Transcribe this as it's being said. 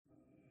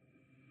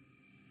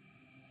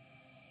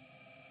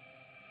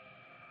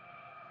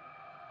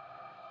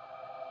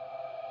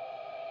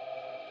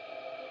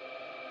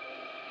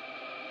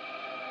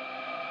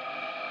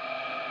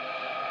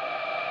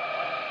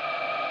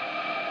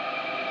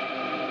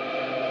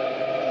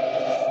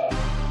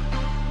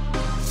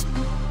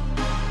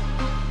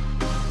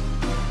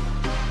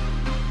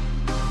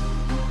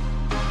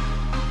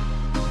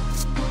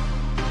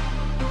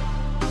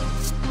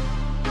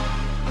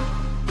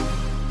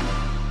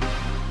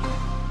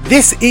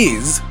This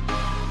is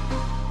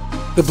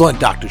the Blunt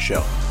Doctor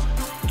Show.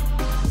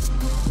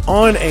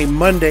 On a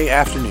Monday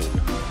afternoon,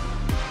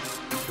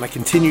 and I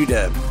continue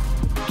to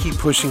keep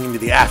pushing into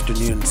the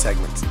afternoon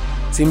segments.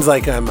 Seems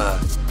like I'm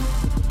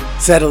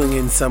settling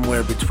in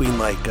somewhere between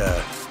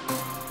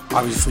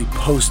obviously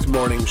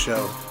post-morning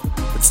show,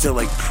 but still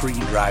like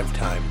pre-drive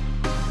time.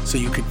 So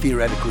you could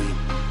theoretically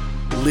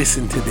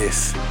listen to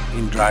this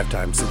in drive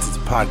time. Since it's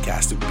a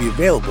podcast, it would be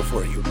available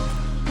for you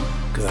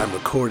because I'm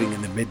recording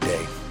in the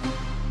midday.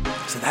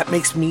 So that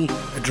makes me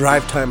a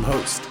drive time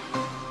host,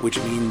 which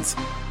means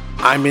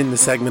I'm in the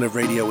segment of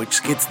radio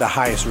which gets the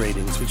highest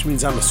ratings, which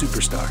means I'm a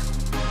superstar.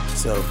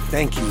 So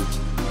thank you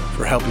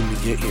for helping me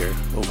get here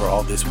over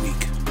all this week.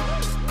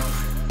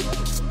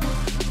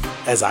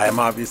 As I am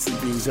obviously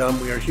being done,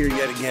 we are here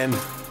yet again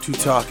to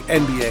talk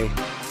NBA.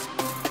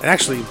 And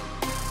actually,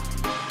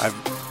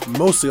 I've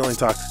mostly only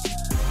talked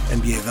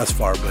NBA thus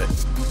far, but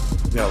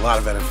we've got a lot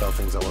of NFL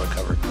things I want to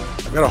cover.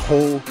 I've got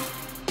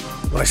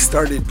when I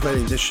started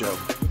planning this show,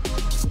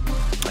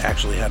 I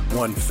actually had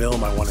one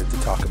film I wanted to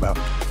talk about,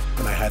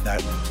 and I had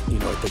that,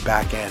 at the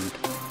back end.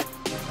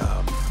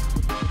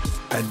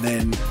 And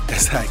then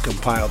as I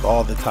compiled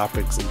all the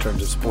topics in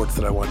terms of sports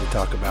that I wanted to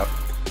talk about,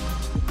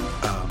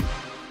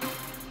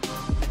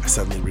 I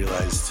suddenly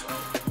realized,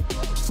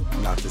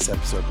 not this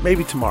episode,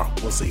 maybe tomorrow,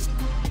 we'll see.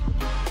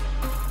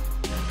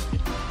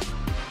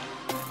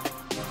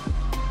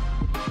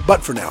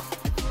 But for now,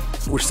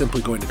 we're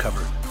simply going to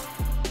cover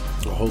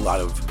a whole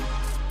lot of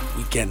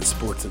weekend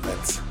sports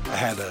events. I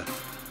had a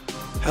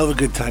hell of a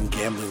good time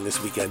gambling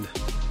this weekend.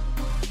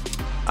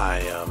 I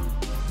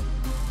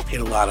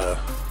hit a lot of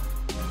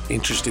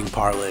interesting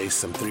parlays,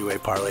 some three-way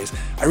parlays.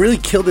 I really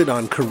killed it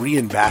on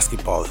Korean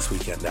basketball this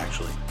weekend,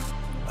 actually.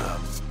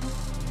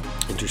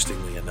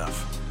 Interestingly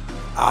enough.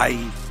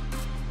 I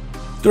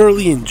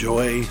thoroughly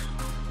enjoy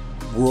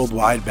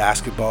worldwide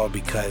basketball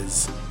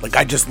because,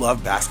 I just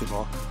love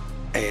basketball.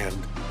 And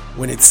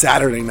when it's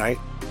Saturday night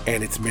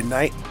and it's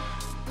midnight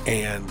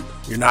and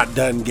you're not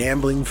done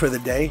gambling for the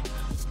day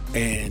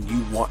and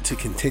you want to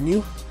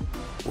continue,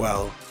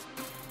 well,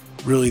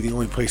 really the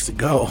only place to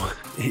go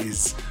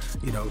is,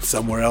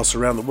 somewhere else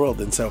around the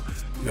world. And so,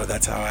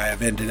 that's how I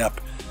have ended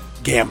up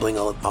gambling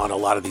on a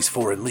lot of these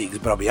foreign leagues.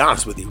 But I'll be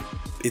honest with you,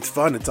 it's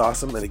fun, it's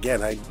awesome. And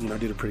again, I,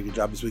 did a pretty good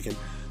job this weekend.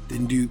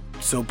 Didn't do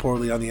so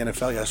poorly on the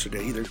NFL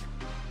yesterday either.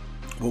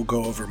 We'll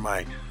go over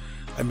I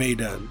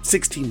made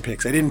 16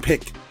 picks. I didn't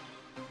pick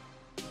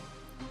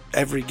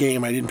every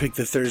game. I didn't pick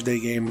the Thursday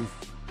game.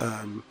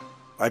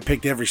 I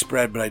picked every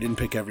spread, but I didn't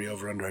pick every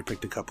over-under. I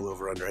picked a couple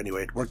over-under.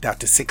 Anyway, it worked out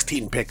to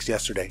 16 picks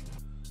yesterday.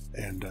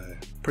 And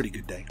pretty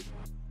good day.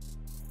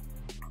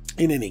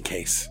 In any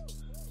case,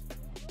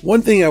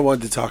 one thing I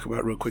wanted to talk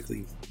about real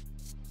quickly.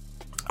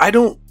 I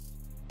don't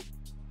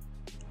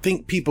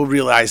think people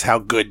realize how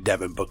good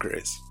Devin Booker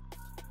is.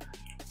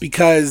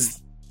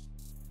 Because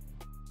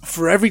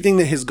for everything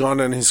that has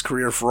gone on in his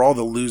career, for all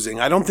the losing,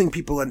 I don't think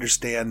people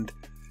understand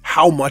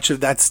how much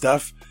of that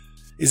stuff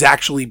is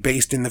actually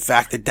based in the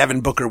fact that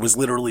Devin Booker was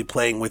literally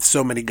playing with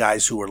so many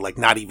guys who are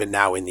not even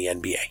now in the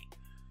NBA.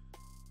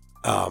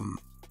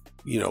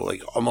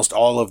 Almost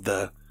all of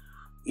the,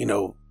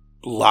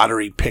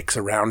 lottery picks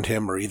around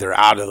him are either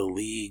out of the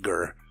league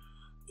or,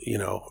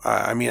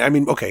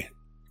 okay.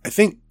 I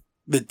think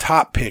the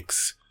top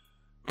picks,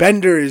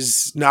 Bender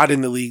is not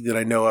in the league that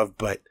I know of,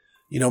 but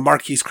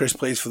Marquise Chris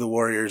plays for the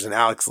Warriors and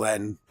Alex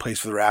Len plays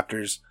for the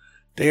Raptors.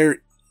 They're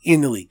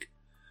in the league.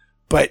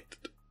 But,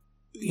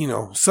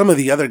 some of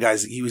the other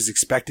guys that he was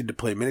expected to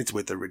play minutes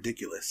with are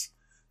ridiculous.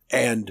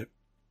 And,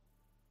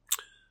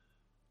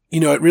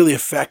 it really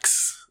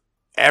affects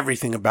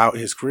everything about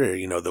his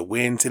career. The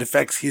wins. It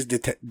affects his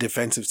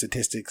defensive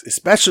statistics,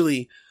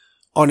 especially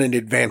on an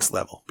advanced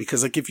level.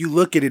 Because, if you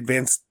look at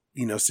advanced,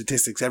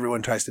 statistics,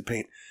 everyone tries to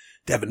paint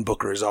Devin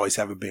Booker as always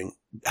having been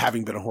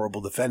a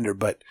horrible defender.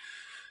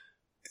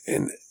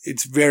 And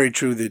it's very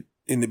true that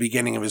in the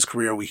beginning of his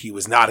career, he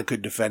was not a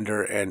good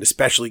defender, and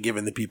especially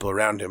given the people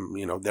around him,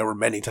 there were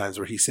many times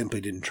where he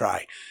simply didn't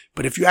try.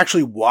 But if you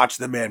actually watch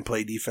the man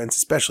play defense,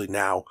 especially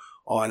now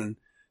on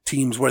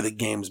teams where the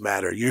games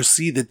matter, you'll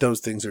see that those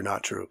things are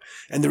not true.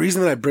 And the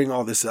reason that I bring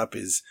all this up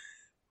is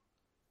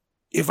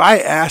if I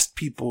asked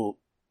people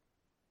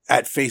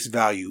at face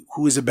value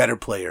who is a better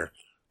player,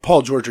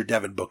 Paul George or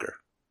Devin Booker,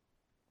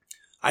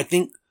 I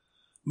think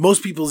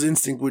most people's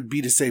instinct would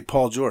be to say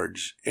Paul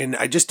George, and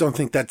I just don't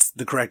think that's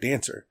the correct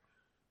answer.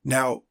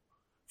 Now,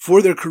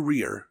 for their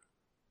career,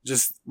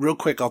 just real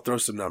quick, I'll throw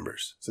some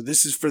numbers. So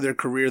this is for their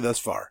career thus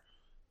far.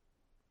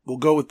 We'll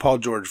go with Paul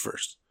George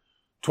first.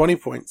 20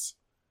 points,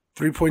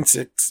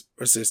 3.6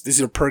 assists.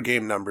 These are per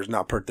game numbers,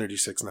 not per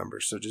 36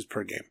 numbers, so just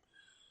per game.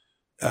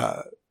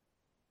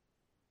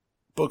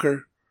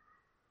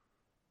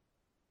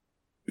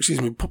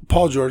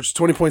 Paul George,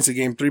 20 points a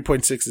game,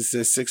 3.6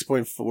 assists,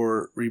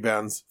 6.4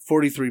 rebounds,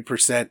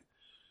 43%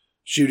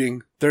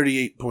 shooting,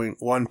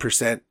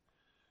 38.1%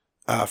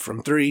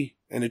 from three,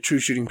 and a true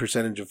shooting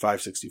percentage of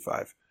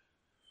 .565.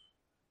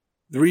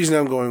 The reason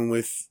I'm going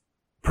with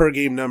per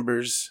game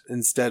numbers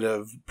instead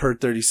of per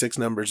 36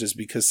 numbers is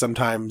because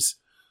sometimes,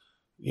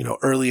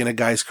 early in a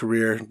guy's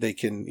career, they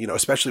can,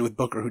 especially with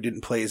Booker, who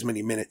didn't play as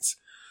many minutes,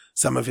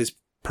 some of his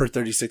per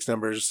 36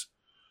 numbers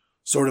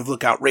sort of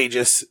look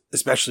outrageous,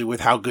 especially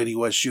with how good he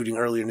was shooting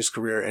early in his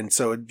career. And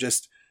so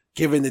just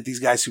given that these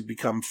guys who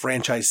become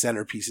franchise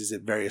centerpieces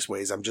in various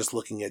ways, I'm just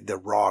looking at the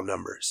raw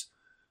numbers.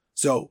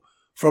 So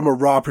from a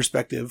raw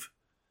perspective,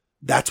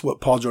 that's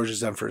what Paul George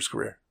has done for his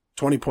career.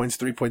 20 points,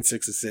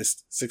 3.6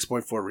 assists,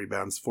 6.4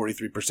 rebounds,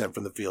 43%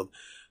 from the field,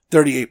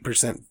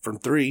 38% from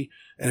three,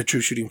 and a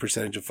true shooting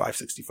percentage of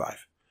 .565.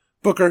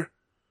 Booker,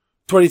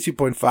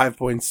 22.5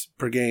 points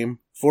per game,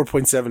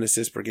 4.7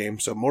 assists per game,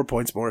 so more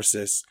points, more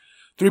assists,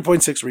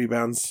 3.6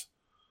 rebounds,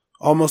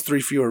 almost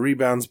 3 fewer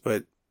rebounds,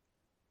 but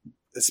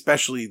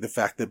especially the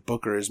fact that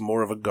Booker is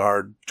more of a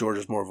guard, George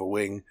is more of a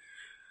wing,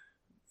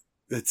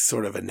 it's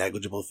sort of a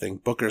negligible thing.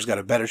 Booker's got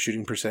a better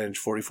shooting percentage,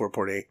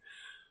 44.8.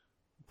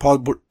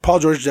 Paul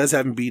George does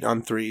have him beat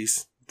on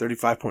threes,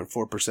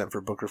 35.4%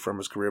 for Booker from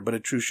his career, but a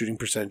true shooting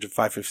percentage of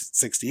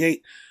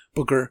 .568.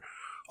 Booker,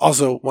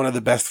 also one of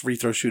the best free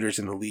throw shooters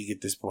in the league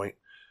at this point.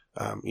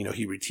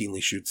 He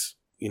routinely shoots,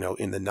 in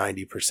the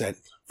 90%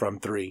 from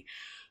three.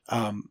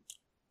 And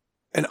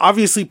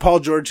obviously Paul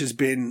George has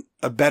been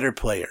a better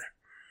player.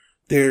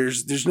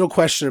 There's no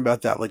question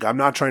about that. Like, I'm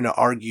not trying to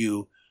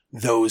argue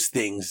those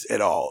things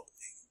at all.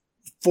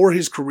 For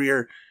his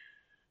career,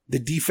 the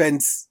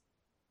defense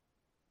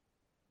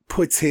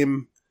puts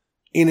him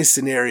in a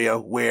scenario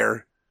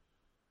where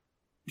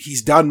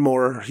he's done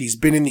more. He's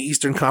been in the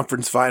Eastern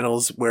Conference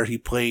Finals where he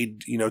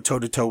played,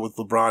 toe-to-toe with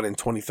LeBron in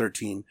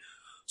 2013.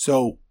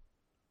 So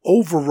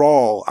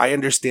overall, I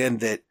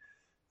understand that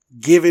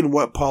given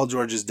what Paul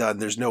George has done,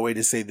 there's no way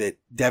to say that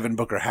Devin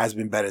Booker has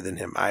been better than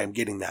him. I am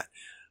getting that.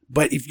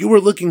 But if you were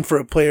looking for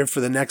a player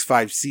for the next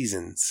 5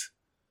 seasons,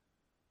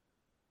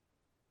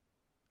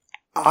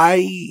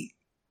 I'm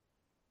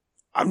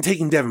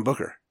taking Devin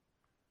Booker.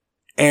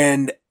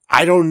 And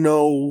I don't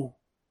know.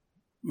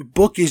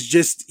 Book is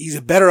he's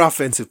a better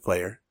offensive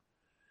player.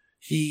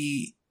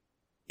 He's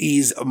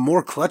a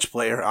more clutch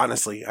player,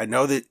 honestly. I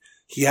know that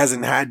he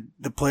hasn't had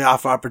the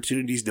playoff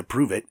opportunities to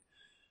prove it,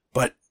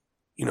 but,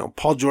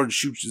 Paul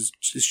George is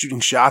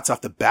shooting shots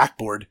off the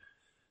backboard,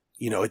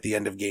 at the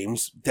end of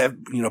games.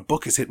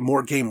 Book has hit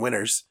more game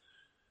winners.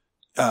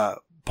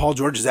 Paul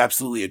George is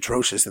absolutely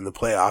atrocious in the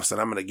playoffs, and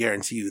I'm going to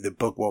guarantee you that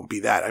Book won't be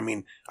that. I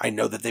mean, I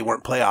know that they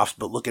weren't playoffs,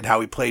 but look at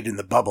how he played in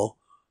the bubble.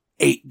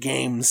 8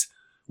 games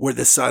where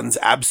the Suns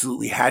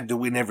absolutely had to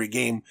win every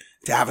game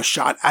to have a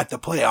shot at the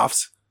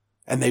playoffs,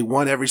 and they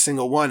won every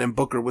single one, and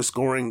Booker was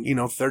scoring,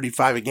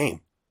 35 a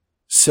game.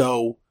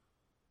 So,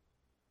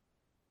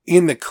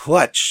 in the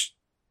clutch,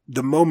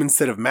 the moments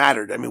that have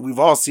mattered, I mean, we've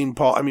all seen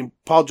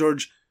Paul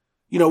George,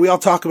 we all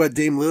talk about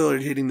Dame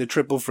Lillard hitting the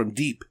triple from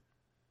deep.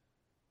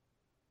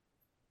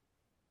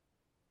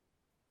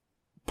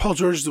 Paul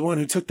George is the one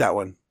who took that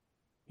one.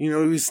 He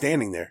was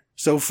standing there.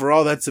 So for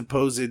all that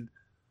supposed,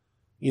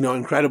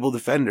 incredible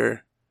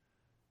defender,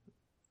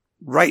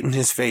 right in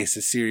his face,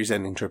 a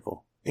series-ending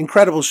triple.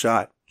 Incredible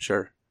shot,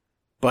 sure.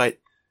 But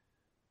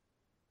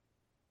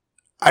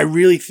I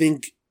really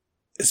think,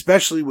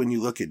 especially when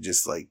you look at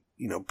just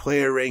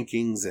player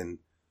rankings and,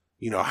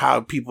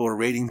 how people are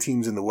rating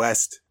teams in the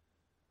West,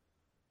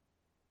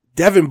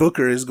 Devin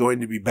Booker is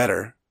going to be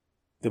better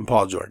than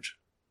Paul George.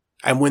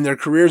 And when their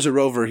careers are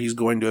over, he's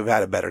going to have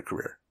had a better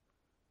career.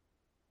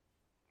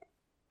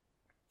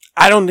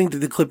 I don't think that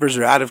the Clippers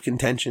are out of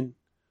contention,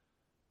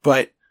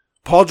 but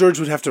Paul George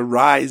would have to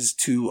rise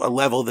to a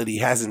level that he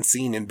hasn't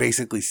seen in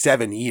basically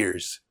 7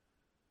 years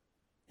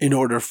in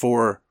order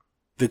for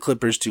the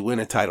Clippers to win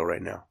a title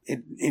right now.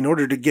 In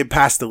order to get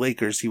past the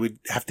Lakers, he would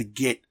have to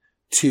get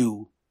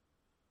to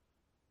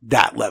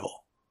that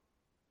level.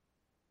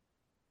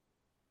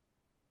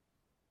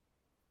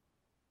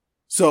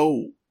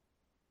 So,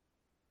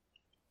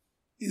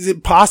 is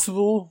it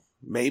possible?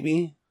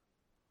 Maybe.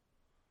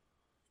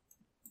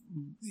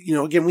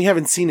 Again, we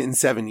haven't seen it in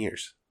 7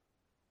 years.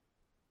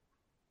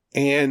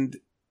 And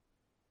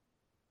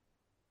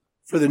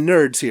for the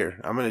nerds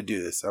here, I'm going to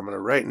do this. I'm going to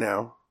right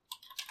now.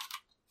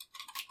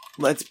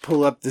 Let's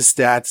pull up the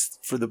stats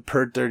for the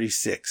per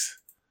 36.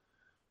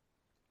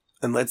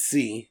 And let's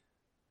see.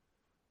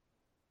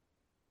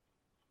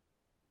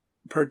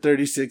 Per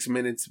 36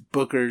 minutes,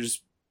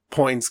 Booker's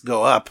points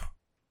go up,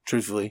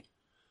 truthfully.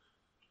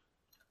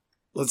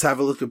 Let's have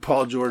a look at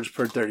Paul George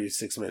per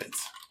 36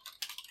 minutes.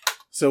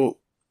 So,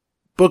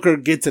 Booker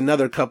gets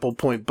another couple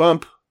point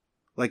bump.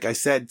 Like I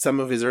said, some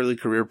of his early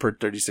career per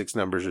 36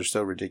 numbers are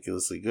so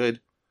ridiculously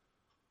good.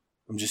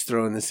 I'm just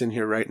throwing this in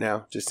here right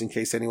now, just in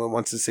case anyone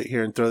wants to sit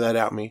here and throw that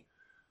at me.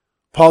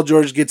 Paul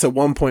George gets a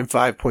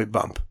 1.5 point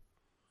bump.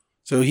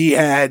 So he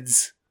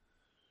adds,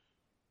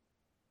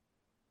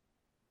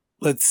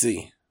 let's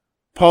see.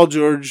 Paul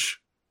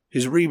George,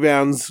 his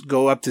rebounds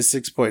go up to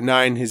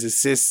 6.9. His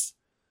assists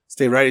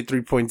stay right at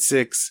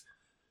 3.6.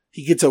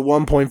 He gets a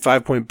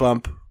 1.5 point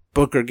bump.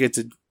 Booker gets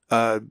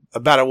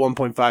about a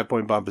 1.5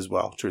 point bump as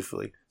well,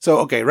 truthfully. So,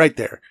 okay, right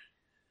there.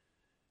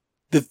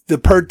 the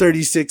per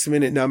 36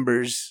 minute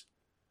numbers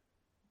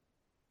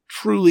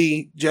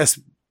truly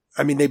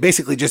they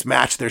basically just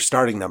match their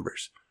starting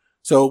numbers.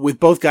 So with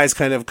both guys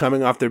kind of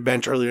coming off their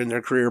bench earlier in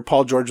their career,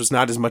 Paul George was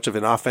not as much of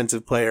an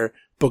offensive player.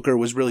 Booker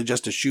was really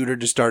just a shooter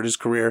to start his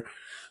career.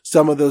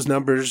 Some of those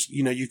numbers,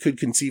 you could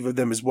conceive of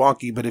them as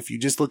wonky, but if you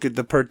just look at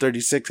the per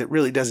 36, it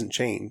really doesn't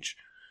change.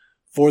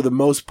 For the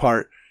most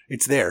part,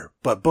 it's there.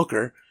 But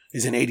Booker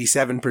is an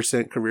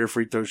 87% career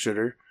free throw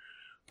shooter.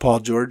 Paul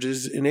George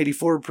is an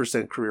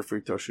 84% career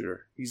free throw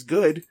shooter. He's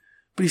good,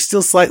 but he's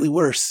still slightly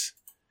worse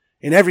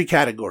in every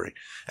category.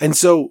 And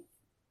so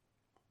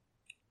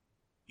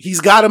he's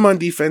got him on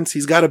defense.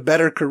 He's got a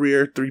better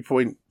career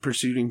 3-point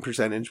shooting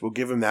percentage. We'll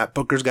give him that.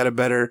 Booker's got a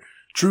better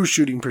true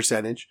shooting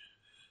percentage.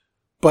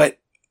 But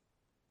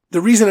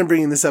the reason I'm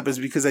bringing this up is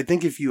because I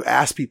think if you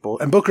ask people,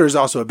 and Booker is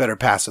also a better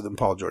passer than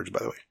Paul George, by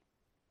the way.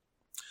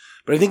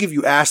 But I think if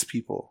you ask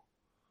people,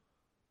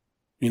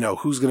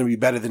 who's going to be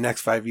better the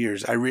next 5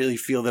 years, I really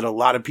feel that a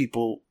lot of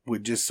people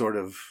would just sort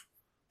of,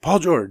 Paul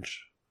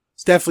George.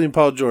 It's definitely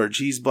Paul George.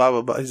 He's blah,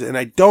 blah, blah. And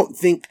I don't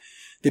think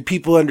that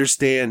people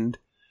understand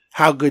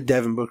how good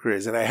Devin Booker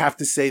is. And I have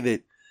to say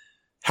that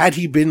had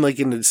he been like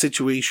in a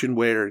situation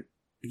where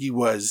he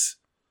was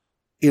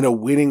in a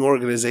winning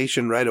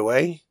organization right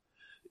away,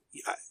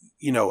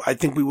 I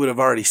think we would have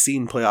already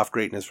seen playoff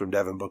greatness from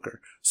Devin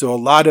Booker. So a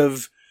lot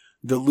of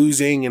the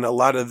losing and a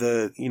lot of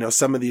the,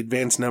 some of the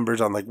advanced numbers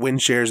on like win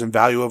shares and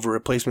value over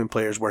replacement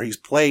players where he's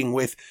playing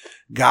with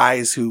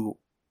guys who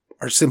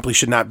are simply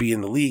should not be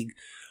in the league,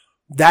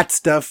 that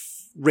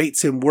stuff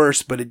rates him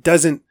worse, but it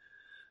doesn't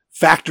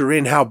factor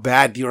in how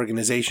bad the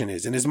organization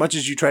is. And as much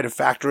as you try to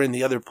factor in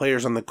the other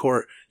players on the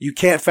court, you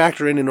can't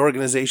factor in an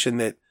organization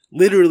that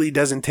literally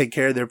doesn't take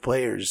care of their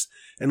players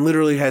and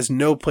literally has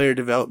no player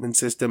development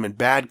system and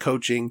bad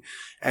coaching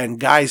and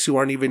guys who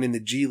aren't even in the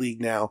G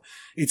League now.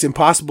 It's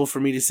impossible for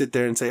me to sit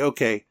there and say,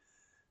 okay,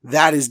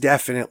 that is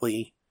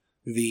definitely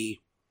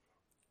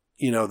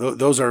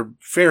those are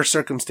fair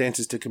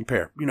circumstances to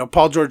compare.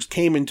 Paul George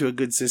came into a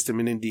good system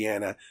in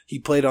Indiana. He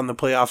played on the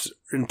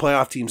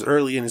playoff teams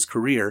early in his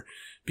career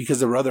because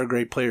there were other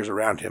great players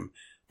around him.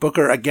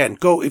 Booker, again,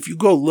 if you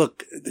go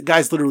look, the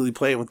guy's literally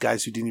playing with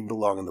guys who didn't even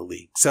belong in the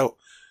league. So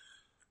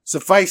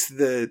suffice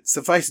it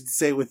to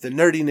say, with the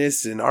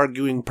nerdiness and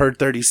arguing per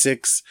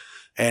 36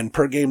 and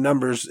per game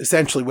numbers,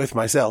 essentially with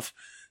myself,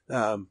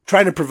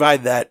 trying to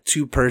provide that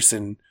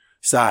two-person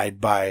side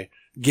by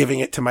giving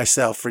it to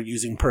myself for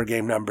using per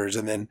game numbers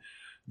and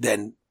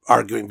then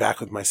arguing back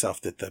with myself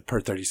that the per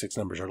 36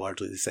 numbers are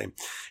largely the same.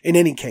 In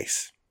any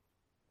case,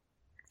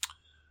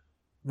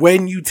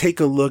 when you take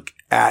a look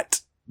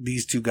at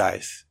these two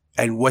guys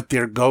and what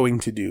they're going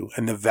to do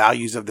and the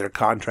values of their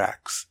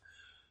contracts,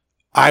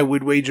 I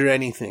would wager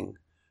anything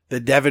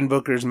that Devin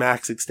Booker's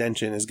max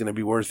extension is going to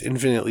be worth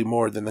infinitely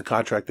more than the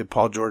contract that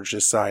Paul George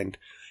just signed.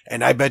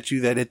 And I bet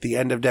you that at the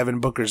end of Devin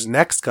Booker's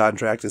next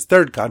contract, his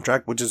third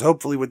contract, which is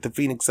hopefully with the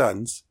Phoenix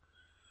Suns,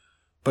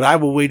 but I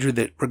will wager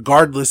that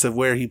regardless of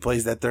where he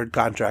plays that third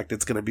contract,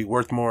 it's going to be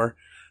worth more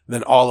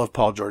than all of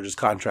Paul George's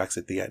contracts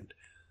at the end.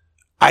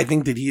 I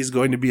think that he is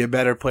going to be a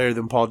better player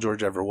than Paul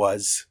George ever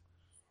was.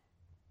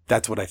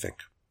 That's what I think.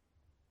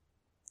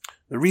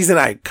 The reason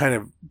I kind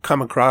of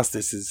come across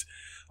this is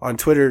on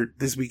Twitter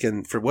this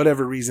weekend, for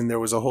whatever reason, there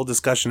was a whole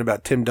discussion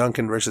about Tim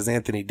Duncan versus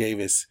Anthony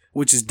Davis,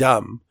 which is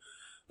dumb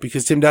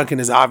because Tim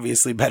Duncan is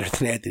obviously better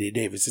than Anthony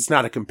Davis. It's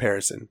not a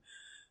comparison.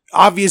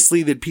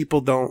 Obviously that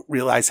people don't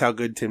realize how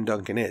good Tim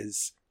Duncan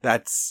is.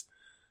 That's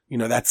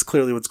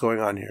clearly what's going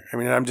on here. I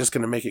mean, I'm just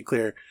going to make it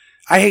clear.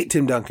 I hate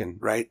Tim Duncan,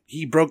 right?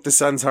 He broke the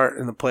Suns' heart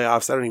in the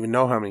playoffs. I don't even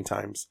know how many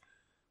times,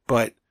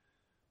 but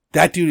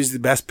that dude is the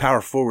best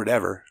power forward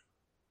ever.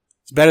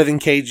 He's better than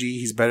KG.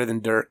 He's better than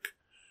Dirk.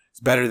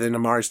 He's better than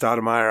Amari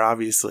Stoudemire,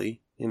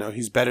 obviously.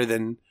 He's better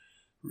than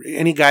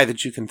any guy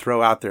that you can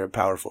throw out there at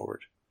power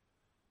forward.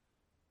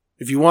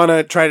 If you want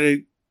to try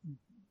to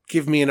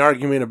give me an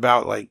argument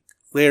about like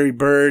Larry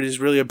Bird is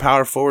really a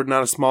power forward,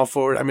 not a small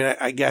forward, I mean,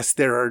 I guess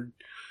there are,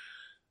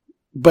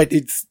 but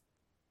it's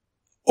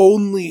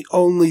only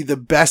the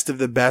best of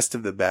the best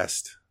of the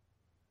best.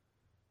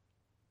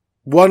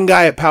 One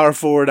guy at power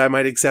forward I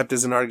might accept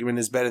as an argument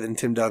is better than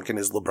Tim Duncan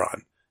is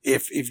LeBron.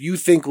 If you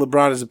think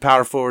LeBron is a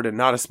power forward and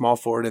not a small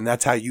forward and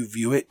that's how you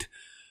view it,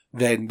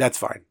 then that's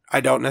fine. I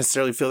don't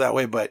necessarily feel that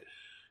way, but,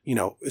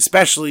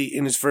 especially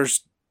in his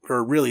first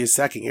or really his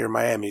second year in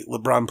Miami,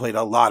 LeBron played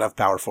a lot of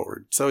power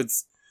forward. So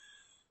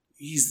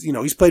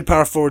he's played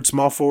power forward,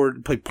 small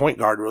forward, played point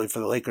guard really for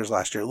the Lakers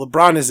last year.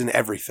 LeBron is in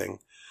everything.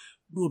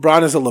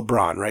 LeBron is a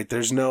LeBron, right?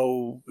 There's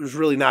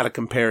really not a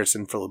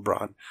comparison for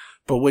LeBron.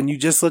 But when you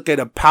just look at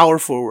a power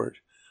forward,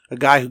 a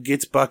guy who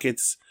gets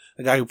buckets,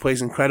 a guy who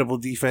plays incredible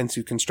defense,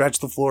 who can stretch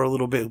the floor a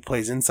little bit, who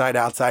plays inside,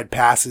 outside,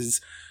 passes,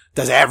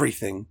 does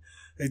everything,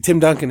 Tim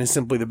Duncan is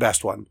simply the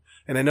best one.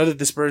 And I know that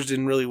the Spurs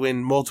didn't really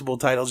win multiple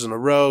titles in a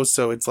row,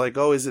 so it's like,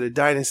 oh, is it a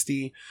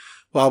dynasty?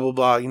 Blah, blah,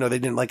 blah. They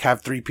didn't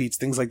have three-peats,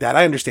 things like that.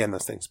 I understand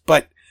those things.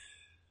 But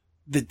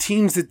the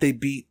teams that they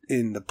beat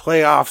in the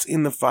playoffs,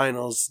 in the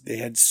finals, they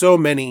had so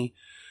many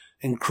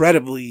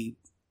incredibly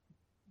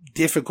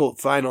difficult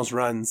finals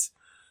runs.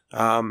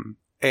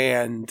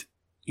 And,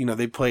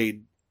 they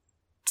played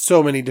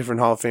so many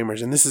different Hall of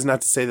Famers. And this is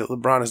not to say that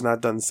LeBron has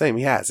not done the same.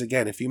 He has.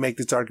 Again, if you make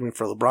this argument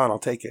for LeBron, I'll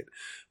take it.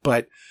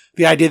 But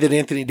the idea that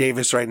Anthony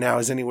Davis right now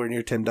is anywhere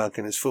near Tim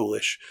Duncan is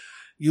foolish.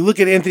 You look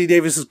at Anthony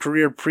Davis's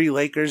career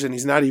pre-Lakers, and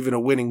he's not even a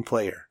winning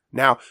player.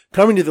 Now,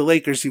 coming to the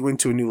Lakers, he went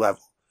to a new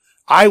level.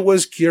 I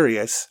was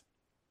curious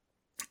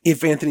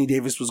if Anthony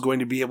Davis was going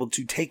to be able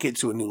to take it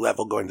to a new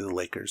level going to the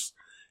Lakers.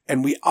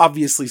 And we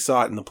obviously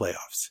saw it in the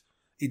playoffs.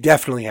 It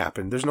definitely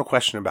happened. There's no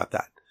question about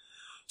that.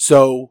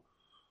 So,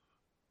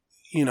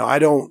 I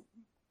don't,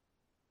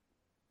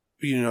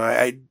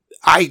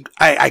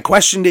 I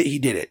questioned it. He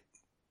did it.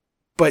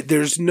 But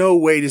there's no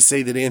way to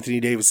say that Anthony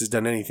Davis has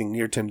done anything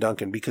near Tim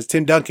Duncan, because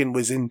Tim Duncan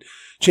was in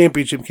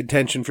championship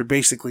contention for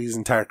basically his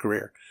entire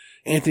career.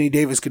 Anthony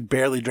Davis could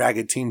barely drag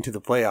a team to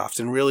the playoffs,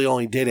 and really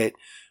only did it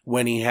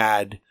when he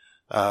had,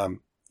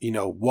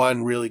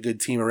 one really good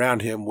team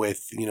around him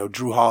with,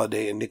 Drew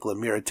Holiday and Nikola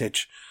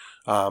Mirotic.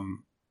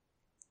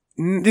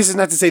 This is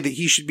not to say that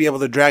he should be able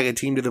to drag a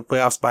team to the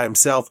playoffs by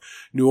himself.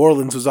 New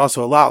Orleans was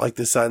also a lot like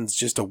the Suns,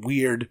 just a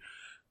weird,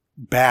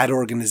 bad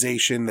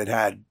organization that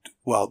had,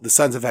 the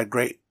Suns have had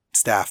great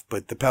staff,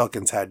 but the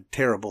Pelicans had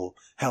terrible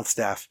health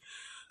staff.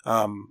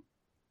 The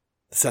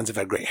Suns have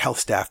had great health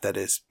staff, that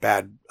is,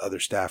 bad other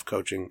staff,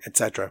 coaching,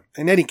 etc.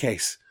 In any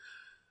case,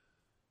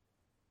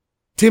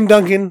 Tim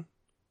Duncan,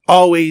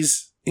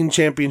 always in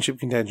championship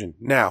contention.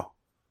 Now,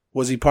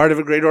 was he part of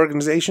a great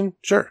organization?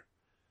 Sure.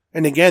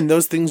 And again,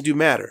 those things do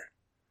matter.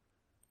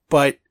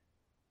 But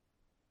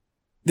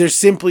there's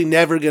simply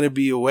never going to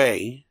be a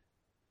way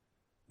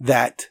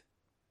that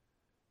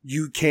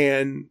you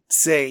can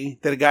say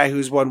that a guy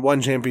who's won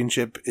one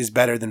championship is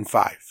better than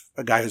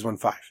a guy who's won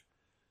 5.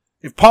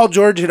 If Paul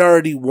George had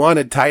already won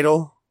a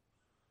title,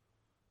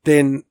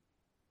 then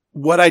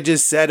what I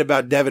just said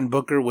about Devin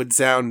Booker would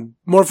sound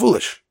more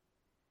foolish,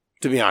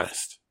 to be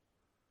honest.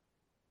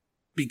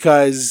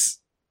 Because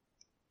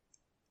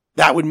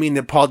that would mean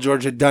that Paul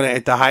George had done it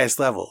at the highest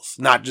levels,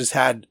 not just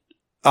had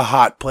a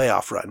hot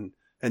playoff run.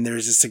 And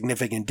there's a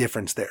significant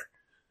difference there.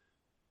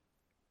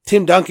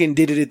 Tim Duncan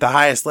did it at the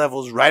highest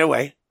levels right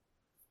away.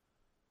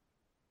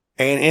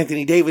 And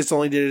Anthony Davis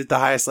only did it at the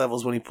highest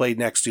levels when he played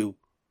next to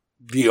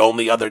the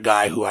only other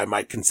guy who I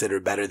might consider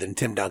better than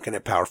Tim Duncan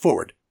at power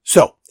forward.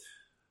 So,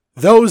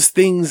 those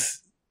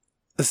things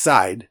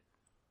aside,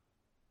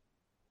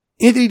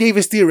 Anthony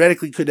Davis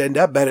theoretically could end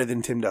up better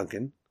than Tim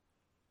Duncan.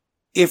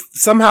 If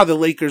somehow the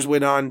Lakers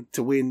went on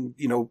to win,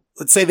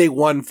 let's say they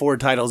won 4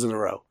 titles in a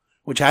row,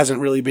 which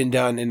hasn't really been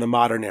done in the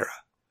modern era.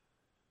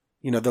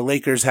 The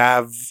Lakers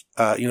have,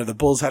 the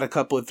Bulls had a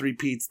couple of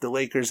three-peats. The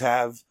Lakers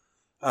have,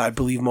 I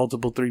believe,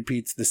 multiple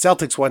three-peats. The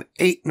Celtics won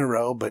 8 in a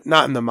row, but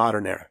not in the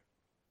modern era.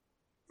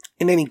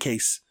 In any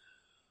case,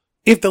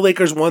 if the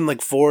Lakers won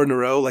 4 in a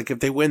row, if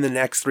they win the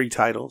next 3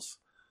 titles,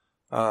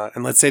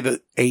 and let's say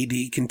that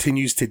AD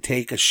continues to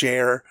take a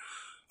share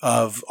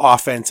of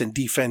offense and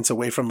defense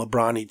away from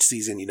LeBron each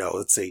season,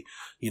 let's say,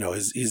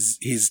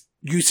 his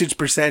usage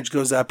percentage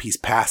goes up, he's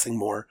passing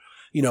more.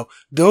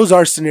 Those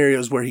are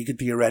scenarios where he could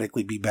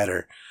theoretically be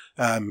better.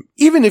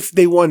 Even if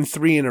they won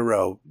 3 in a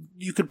row,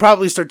 you could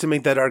probably start to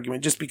make that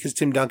argument just because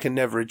Tim Duncan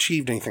never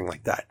achieved anything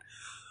like that.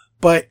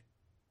 But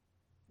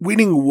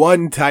winning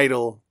 1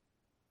 title,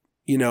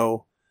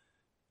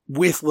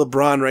 with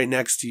LeBron right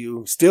next to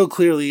you, still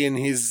clearly in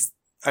his,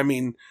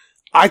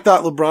 I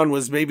thought LeBron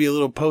was maybe a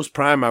little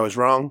post-prime. I was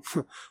wrong.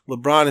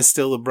 LeBron is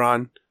still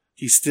LeBron.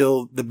 He's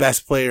still the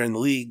best player in the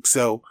league.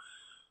 So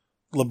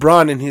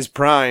LeBron in his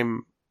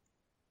prime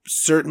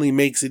certainly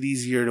makes it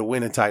easier to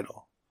win a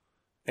title.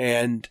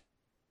 And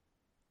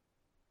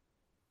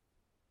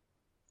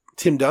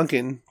Tim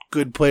Duncan,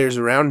 good players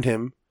around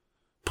him,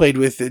 played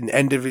with at the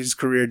end of his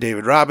career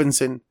David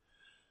Robinson.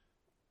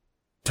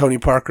 Tony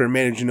Parker and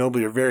Manu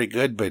Ginobili are very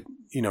good, but,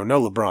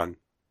 no LeBron.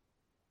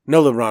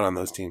 No LeBron on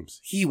those teams.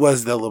 He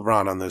was the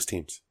LeBron on those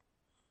teams.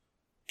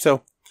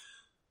 So,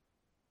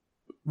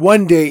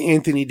 one day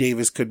Anthony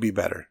Davis could be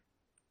better.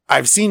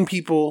 I've seen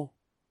people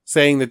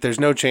saying that there's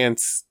no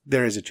chance.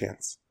 There is a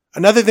chance.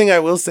 Another thing I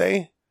will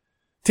say,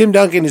 Tim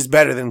Duncan is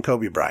better than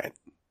Kobe Bryant.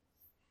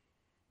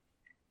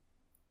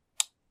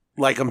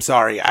 I'm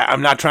sorry.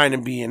 I'm not trying to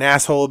be an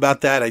asshole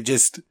about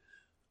that.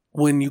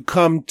 When you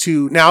come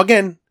to, now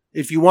again,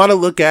 if you want to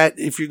look at,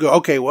 if you go,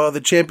 okay, well,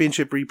 the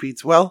championship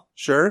repeats, well,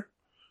 sure.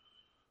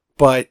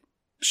 But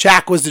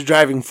Shaq was the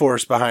driving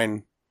force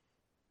behind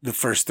the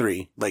first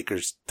 3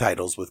 Lakers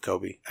titles with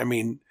Kobe.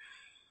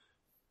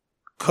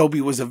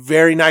 Kobe was a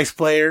very nice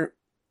player.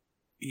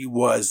 He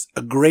was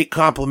a great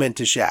compliment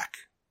to Shaq.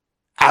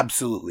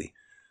 Absolutely.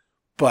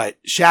 But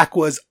Shaq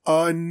was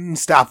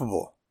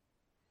unstoppable.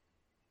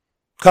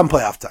 Come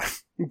playoff time.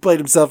 He played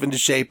himself into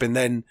shape, and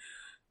then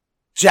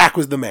Shaq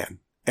was the man.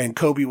 And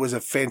Kobe was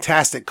a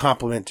fantastic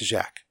compliment to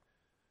Shaq.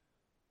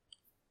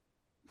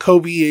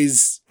 Kobe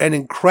is an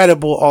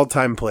incredible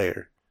all-time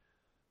player.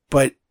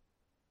 But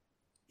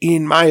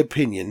in my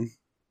opinion,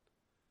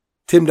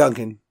 Tim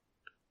Duncan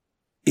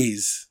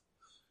is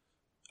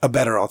a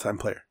better all-time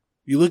player.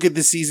 You look at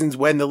the seasons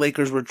when the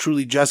Lakers were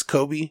truly just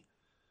Kobe,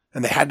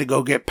 and they had to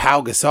go get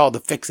Pau Gasol to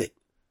fix it.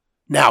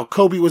 Now,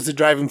 Kobe was the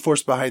driving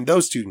force behind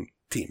those two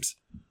teams.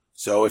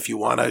 So if you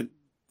want to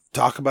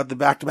talk about the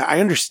back-to-back, I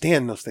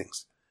understand those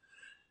things.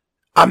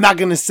 I'm not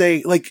going to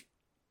say, like,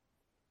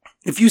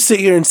 if you sit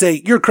here and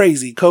say, you're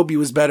crazy, Kobe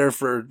was better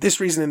for this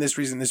reason and this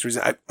reason and this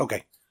reason,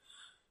 okay.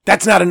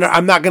 That's not enough.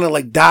 I'm not going to,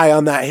 like, die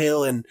on that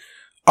hill and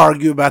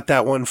argue about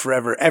that one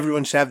forever.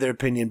 Everyone should have their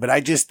opinion. But I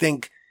just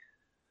think,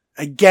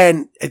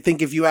 again, I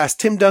think if you ask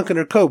Tim Duncan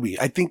or Kobe,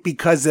 I think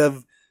because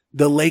of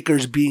the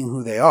Lakers being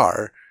who they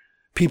are,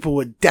 people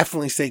would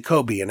definitely say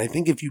Kobe. And I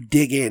think if you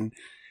dig in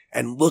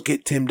and look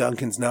at Tim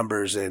Duncan's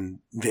numbers and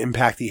the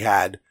impact he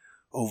had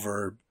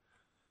over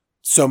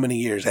so many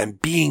years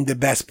and being the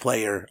best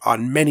player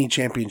on many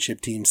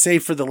championship teams,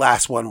 save for the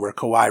last one where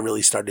Kawhi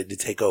really started to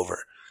take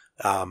over.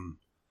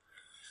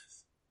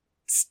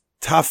 It's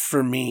tough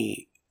for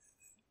me,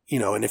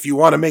 and if you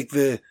want to make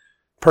the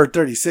per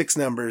 36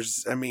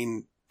 numbers, I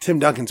mean, Tim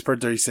Duncan's per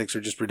 36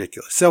 are just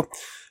ridiculous. So,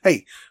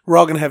 hey, we're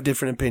all going to have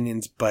different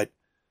opinions, but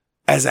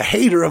as a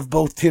hater of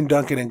both Tim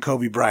Duncan and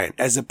Kobe Bryant,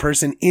 as a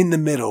person in the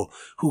middle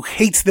who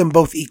hates them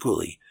both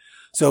equally,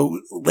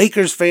 so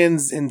Lakers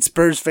fans and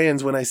Spurs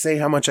fans, when I say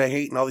how much I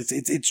hate and all these,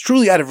 it's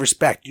truly out of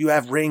respect. You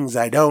have rings.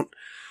 I don't.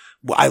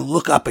 Well, I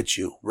look up at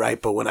you,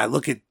 right? But when I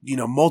look at,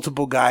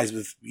 multiple guys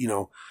with,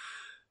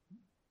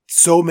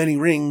 so many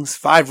rings,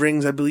 5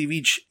 rings, I believe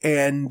each.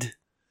 And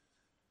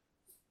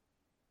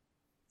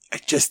I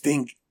just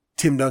think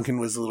Tim Duncan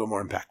was a little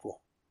more impactful.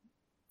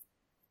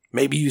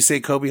 Maybe you say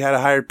Kobe had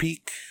a higher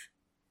peak.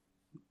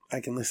 I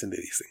can listen to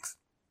these things.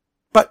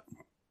 But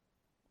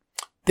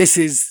this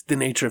is the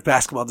nature of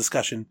basketball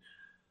discussion.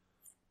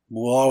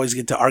 We'll always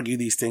get to argue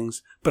these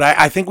things. But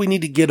I think we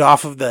need to get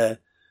off of the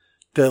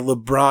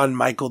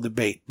LeBron-Michael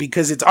debate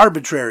because it's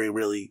arbitrary,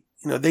 really.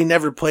 They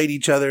never played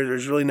each other.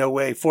 There's really no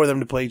way for them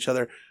to play each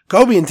other.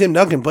 Kobe and Tim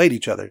Duncan played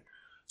each other.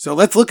 So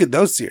let's look at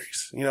those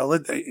series.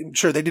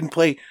 Sure, they didn't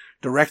play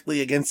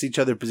directly against each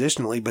other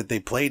positionally, but they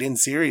played in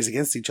series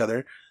against each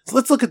other. So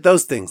let's look at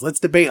those things. Let's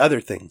debate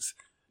other things.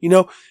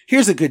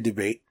 Here's a good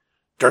debate.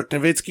 Dirk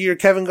Nowitzki or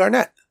Kevin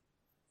Garnett.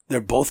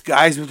 They're both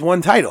guys with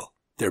one title.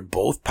 They're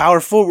both power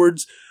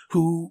forwards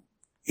who,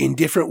 in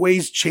different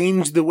ways,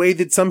 changed the way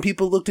that some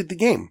people looked at the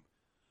game.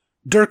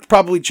 Dirk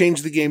probably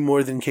changed the game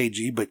more than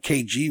KG, but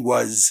KG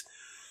was,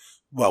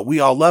 well, we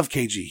all love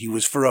KG. He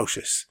was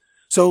ferocious.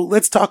 So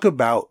let's talk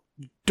about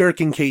Dirk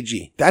and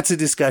KG. That's a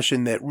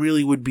discussion that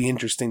really would be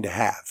interesting to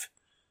have.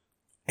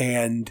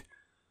 And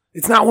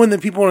it's not one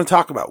that people want to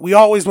talk about. We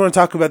always want to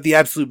talk about the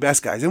absolute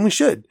best guys, and we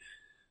should.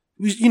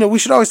 We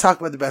should always talk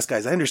about the best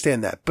guys. I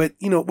understand that. But,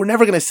 we're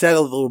never going to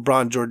settle the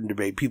LeBron Jordan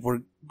debate. People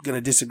are going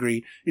to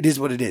disagree. It is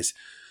what it is.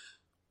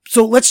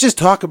 So let's just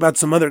talk about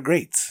some other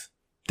greats.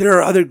 There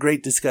are other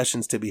great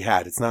discussions to be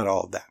had. It's not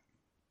all of that.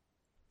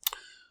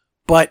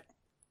 But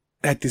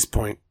at this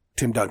point,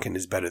 Tim Duncan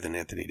is better than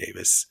Anthony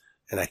Davis.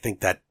 And I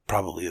think that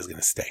probably is going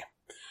to stay.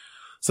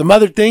 Some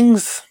other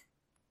things,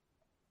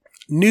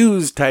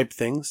 news type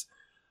things.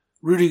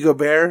 Rudy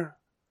Gobert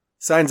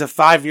signs a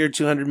 5-year,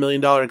 $200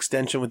 million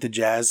extension with the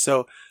Jazz.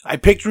 So I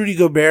picked Rudy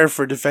Gobert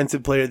for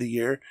Defensive Player of the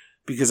Year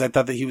because I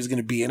thought that he was going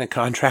to be in a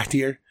contract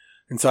year.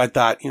 And so I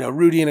thought,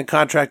 Rudy in a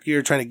contract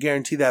year trying to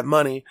guarantee that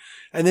money.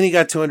 And then he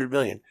got $200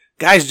 million.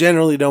 Guys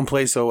generally don't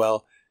play so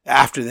well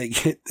after they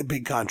get the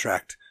big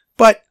contract.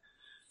 But,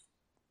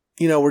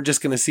 we're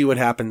just going to see what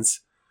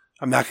happens.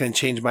 I'm not going to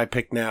change my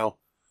pick now.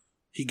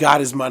 He got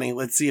his money.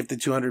 Let's see if the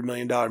 $200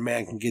 million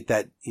man can get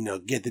that,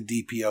 get the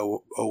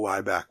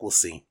DPOY back. We'll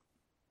see.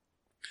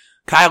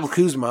 Kyle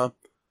Kuzma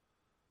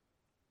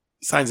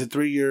signs a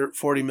 3-year,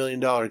 $40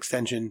 million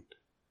extension.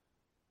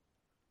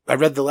 I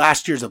read the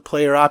last year's a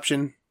player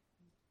option.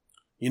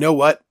 You know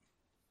what?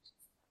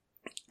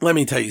 Let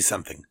me tell you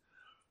something.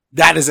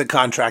 That is a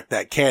contract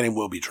that can and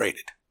will be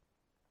traded.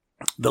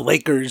 The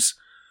Lakers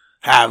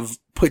have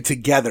put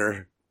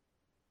together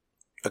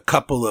a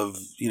couple of,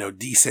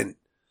 decent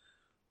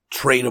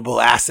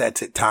tradable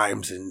assets at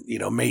times and,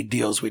 made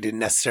deals we didn't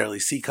necessarily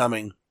see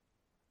coming.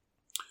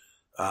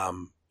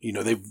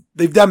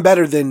 They've done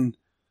better than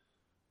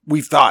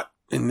we thought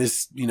in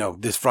this,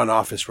 this front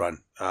office run.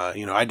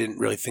 I didn't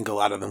really think a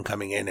lot of them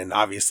coming in, and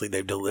obviously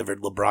they've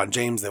delivered. LeBron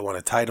James, they won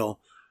a title.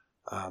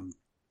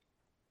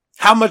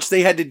 How much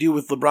they had to do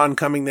with LeBron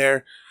coming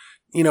there,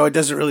 it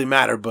doesn't really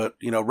matter, but,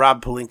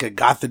 Rob Pelinka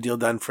got the deal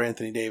done for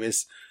Anthony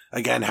Davis.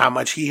 Again, how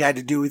much he had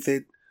to do with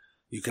it,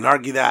 you can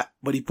argue that,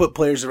 but he put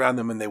players around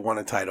them and they won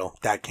a title.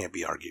 That can't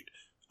be argued.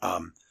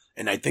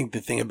 And I think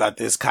the thing about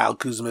this Kyle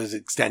Kuzma's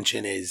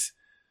extension is,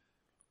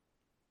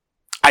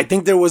 I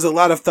think there was a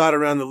lot of thought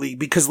around the league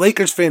because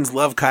Lakers fans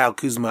love Kyle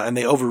Kuzma and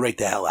they overrate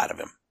the hell out of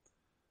him.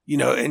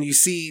 And you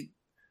see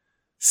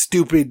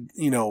stupid,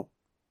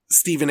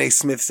 Stephen A.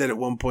 Smith said at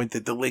one point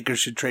that the Lakers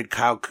should trade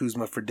Kyle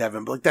Kuzma for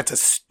Devin. But that's a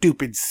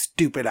stupid,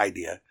 stupid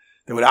idea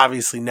that would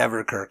obviously never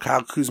occur.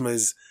 Kyle Kuzma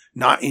is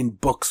not in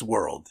Book's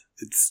world.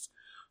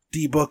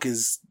 D-Book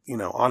is,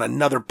 on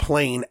another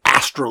plane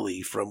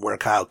astrally from where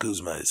Kyle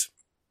Kuzma is.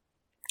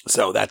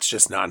 So that's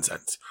just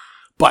nonsense.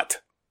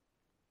 But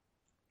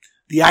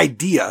the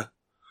idea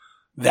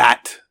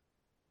that,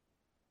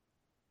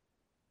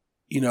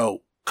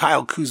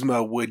 Kyle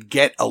Kuzma would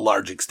get a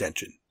large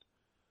extension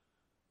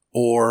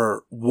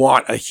or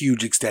want a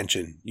huge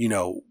extension,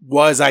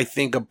 was, I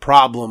think, a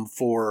problem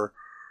for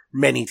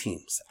many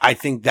teams. I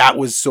think that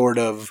was sort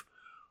of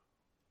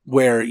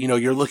where,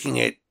 you're looking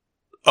at,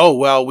 oh,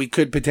 well, we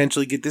could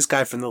potentially get this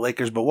guy from the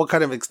Lakers, but what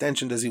kind of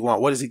extension does he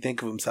want? What does he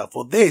think of himself?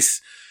 Well, this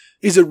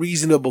is a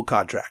reasonable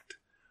contract.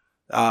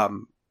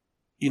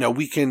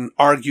 We can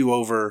argue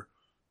over,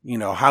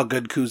 how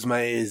good Kuzma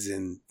is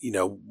and,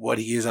 what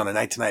he is on a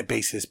night-to-night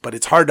basis, but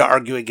it's hard to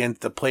argue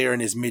against a player in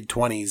his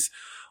mid-20s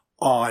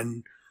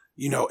on,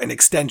 an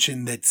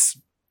extension that's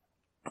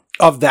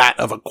of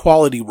a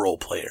quality role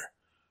player.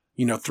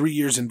 3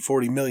 years and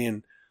 $40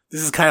 million.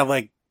 This is kind of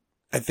like,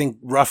 I think,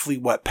 roughly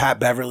what Pat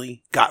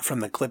Beverly got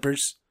from the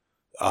Clippers.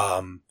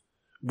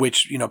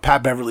 Which,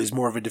 Pat Beverly is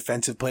more of a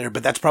defensive player,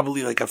 but that's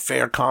probably like a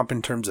fair comp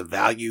in terms of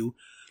value.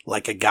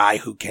 Like a guy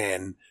who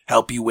can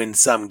help you win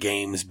some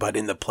games, but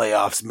in the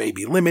playoffs may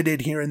be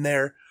limited here and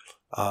there.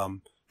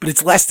 But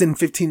it's less than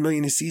 $15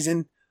 million a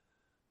season.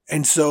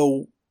 And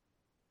so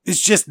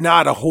it's just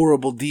not a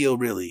horrible deal,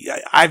 really.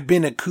 I've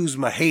been a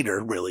Kuzma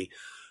hater, really.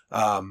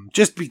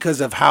 Just because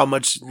of how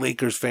much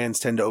Lakers fans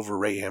tend to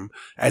overrate him,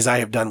 as I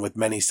have done with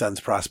many Suns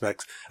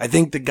prospects. I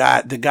think the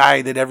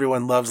guy that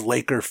everyone loves,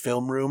 Laker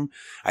Film Room,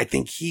 I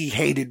think he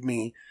hated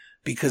me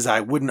because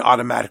I wouldn't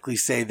automatically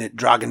say that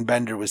Dragan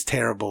Bender was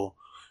terrible,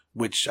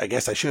 which I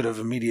guess I should have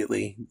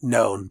immediately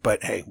known,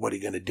 but hey, what are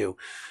you going to do?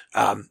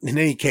 In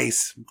any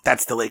case,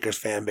 that's the Lakers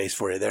fan base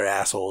for you. They're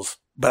assholes,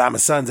 but I'm a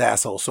Suns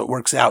asshole, so it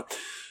works out.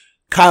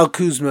 Kyle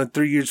Kuzma,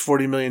 3 years,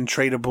 $40 million,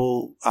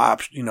 tradable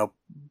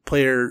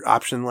player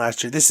option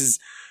last year. This is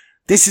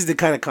the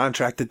kind of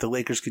contract that the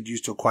Lakers could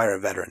use to acquire a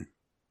veteran.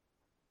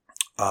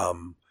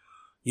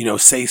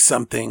 Say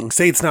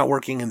it's not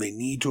working and they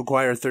need to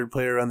acquire a third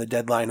player on the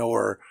deadline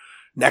or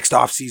next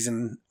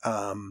offseason.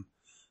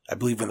 I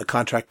believe when the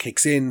contract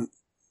kicks in,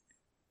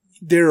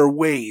 there are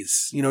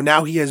ways,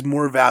 now he has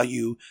more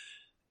value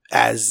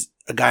as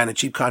a guy on a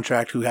cheap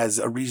contract who has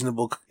a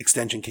reasonable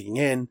extension kicking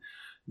in.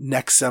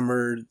 Next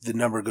summer, the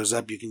number goes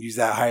up. You can use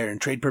that higher in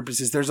trade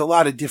purposes. There's a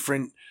lot of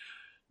different,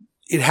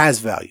 it has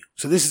value.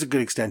 So this is a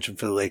good extension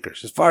for the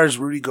Lakers. As far as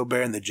Rudy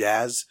Gobert and the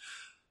Jazz,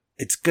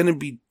 it's going to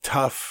be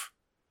tough.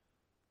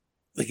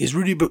 Like, is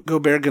Rudy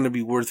Gobert going to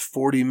be worth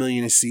 $40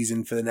 million a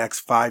season for the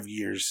next 5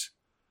 years?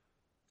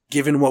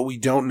 Given what we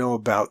don't know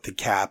about the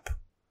cap,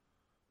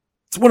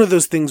 it's one of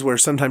those things where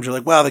sometimes you're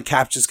like, well, the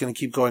cap's just going to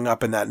keep going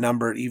up in that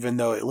number, even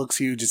though it looks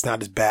huge, it's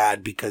not as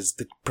bad because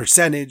the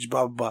percentage,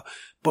 blah, blah, blah.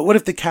 But what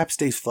if the cap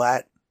stays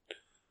flat?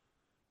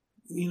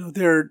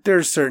 There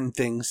are certain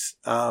things.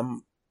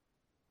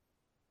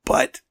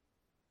 But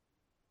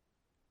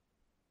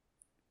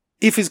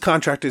if his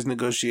contract is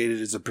negotiated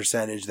as a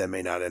percentage, that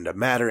may not end up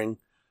mattering.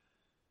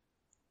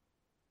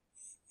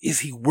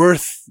 Is he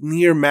worth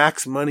near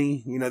max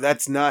money?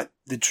 That's not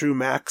the true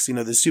max.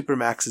 The super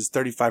max is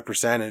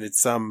 35% and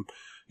it's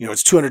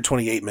it's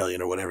 $228 million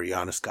or whatever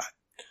Giannis got.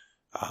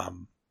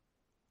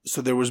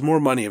 So there was more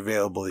money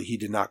available that he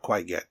did not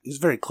quite get. He's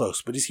very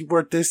close, but is he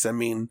worth this? I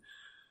mean,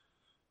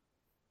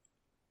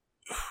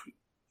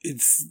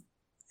 it's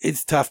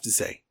tough to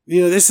say.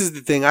 This is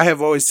the thing. I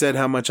have always said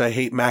how much I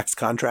hate max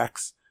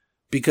contracts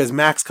because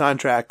max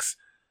contracts,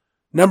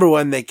 number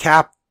one, they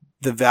cap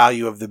the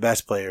value of the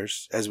best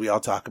players, as we all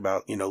talk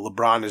about.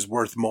 LeBron is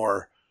worth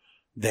more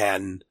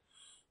than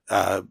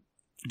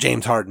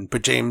James Harden,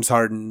 but James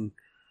Harden,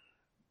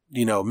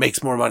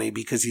 makes more money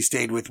because he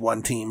stayed with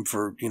one team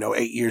for,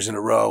 8 years in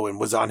a row and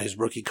was on his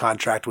rookie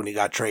contract when he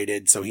got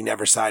traded. So he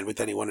never signed with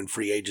anyone in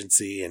free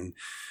agency and,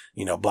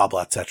 blah,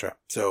 blah, etc.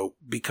 So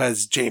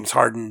because James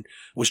Harden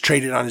was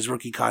traded on his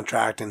rookie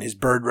contract and his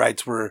bird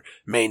rights were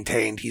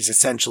maintained, he's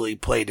essentially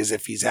played as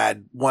if he's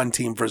had one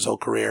team for his whole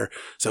career.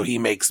 So he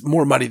makes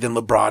more money than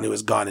LeBron, who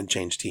has gone and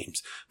changed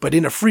teams. But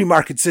in a free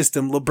market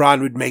system, LeBron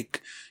would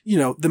make,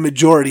 the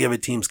majority of a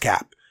team's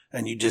cap.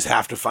 And you just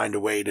have to find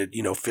a way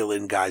to, fill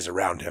in guys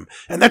around him.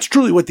 And that's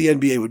truly what the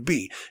NBA would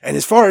be. And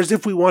as far as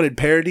if we wanted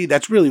parity,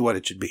 that's really what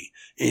it should be,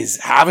 is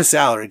have a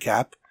salary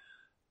cap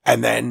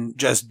and then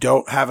just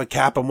don't have a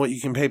cap on what you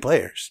can pay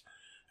players.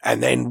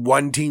 And then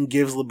one team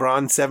gives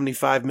LeBron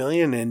 $75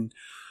 million and,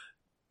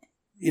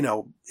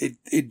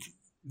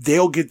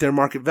 they'll get their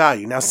market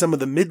value. Now, some of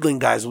the middling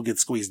guys will get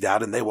squeezed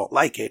out and they won't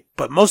like it.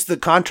 But most of the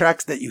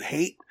contracts that you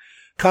hate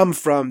come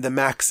from the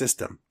max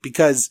system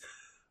because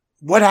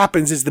what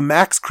happens is the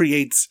max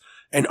creates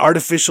an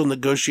artificial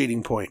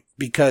negotiating point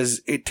because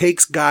it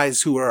takes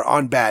guys who are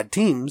on bad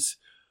teams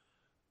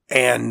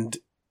and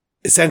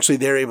essentially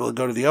they're able to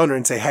go to the owner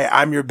and say, hey,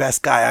 I'm your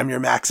best guy. I'm your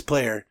max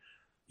player.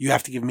 You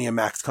have to give me a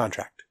max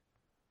contract.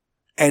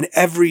 And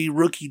every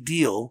rookie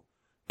deal,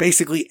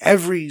 basically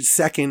every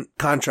second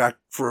contract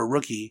for a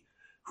rookie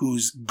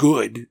who's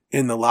good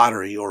in the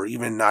lottery or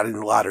even not in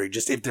the lottery,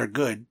 just if they're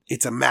good,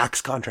 it's a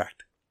max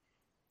contract.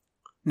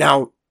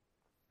 Now,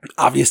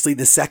 obviously,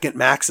 the second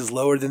max is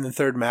lower than the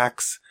third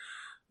max.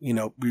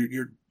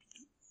 You're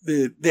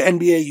the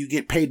NBA, you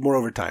get paid more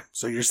over time.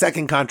 So your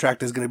second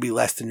contract is going to be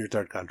less than your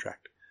third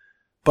contract.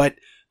 But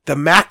the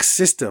max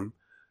system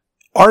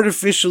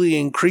artificially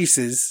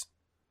increases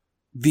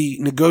the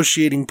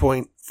negotiating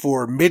point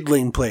for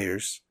mid-lane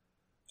players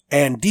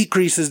and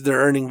decreases the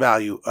earning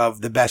value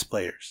of the best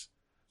players.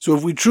 So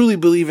if we truly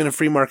believe in a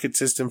free market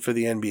system for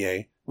the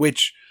NBA,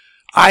 which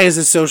I as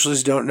a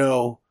socialist don't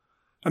know,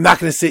 I'm not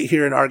going to sit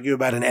here and argue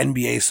about an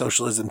NBA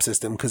socialism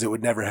system because it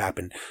would never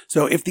happen.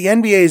 So if the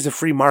NBA is a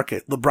free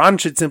market, LeBron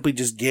should simply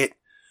just get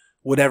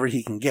whatever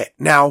he can get.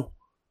 Now,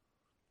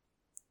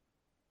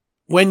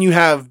 when you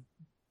have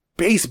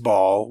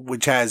baseball,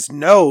 which has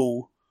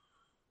no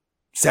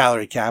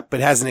salary cap, but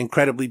has an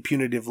incredibly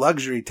punitive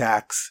luxury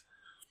tax,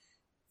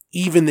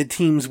 even the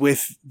teams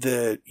with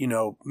the,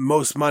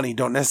 most money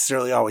don't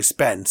necessarily always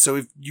spend. So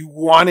if you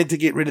wanted to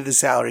get rid of the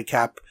salary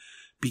cap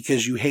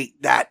because you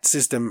hate that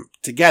system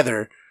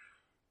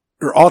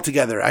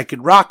altogether, I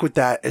could rock with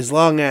that as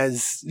long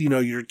as,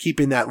 you're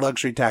keeping that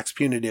luxury tax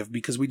punitive,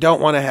 because we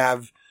don't want to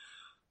have,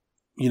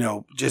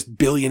 just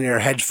billionaire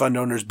hedge fund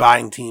owners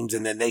buying teams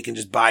and then they can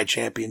just buy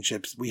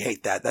championships. We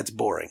hate that. That's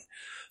boring.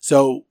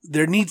 So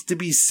there needs to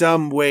be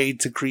some way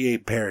to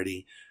create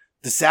parity.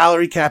 The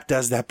salary cap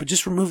does that, but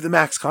just remove the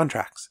max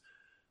contracts.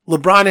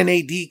 LeBron and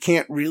AD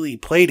can't really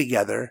play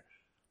together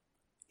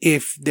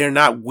if they're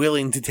not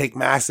willing to take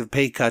massive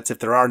pay cuts if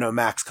there are no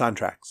max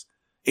contracts.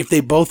 If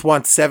they both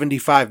want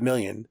 $75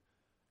 million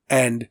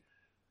and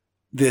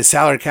the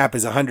salary cap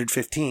is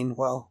 115,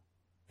 well,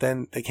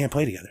 then they can't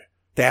play together.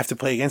 They have to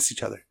play against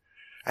each other.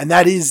 And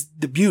that is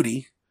the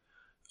beauty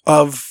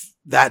of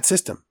that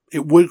system.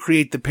 It would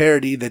create the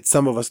parity that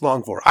some of us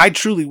long for. I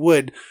truly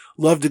would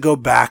love to go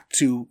back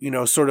to,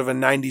 sort of a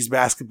 90s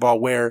basketball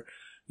where,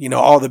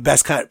 all the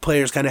best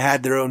players kind of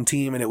had their own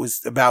team and it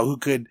was about who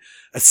could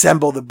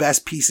assemble the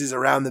best pieces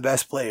around the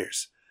best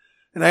players.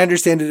 And I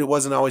understand that it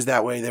wasn't always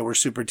that way. There were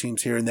super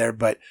teams here and there,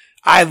 but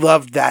I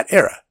loved that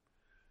era.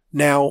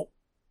 Now,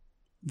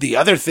 the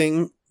other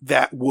thing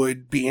that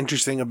would be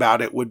interesting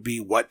about it would be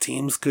what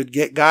teams could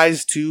get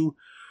guys to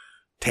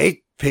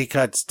take pay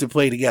cuts to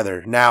play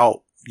together.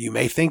 Now, you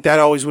may think that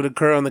always would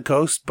occur on the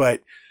coast,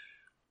 but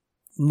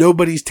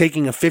nobody's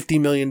taking a $50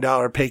 million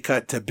pay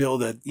cut to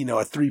build a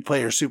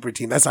 3-player super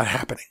team. That's not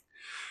happening.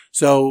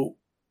 So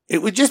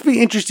it would just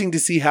be interesting to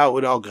see how it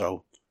would all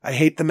go. I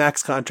hate the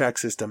max contract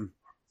system.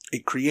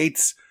 It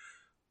creates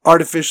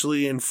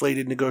artificially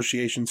inflated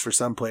negotiations for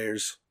some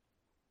players.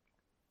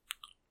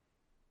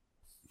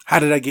 How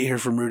did I get here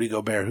from Rudy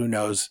Gobert? Who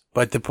knows?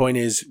 But the point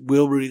is,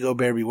 will Rudy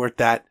Gobert be worth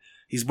that?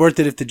 He's worth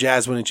it if the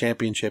Jazz win a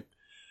championship.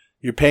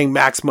 You're paying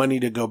max money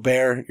to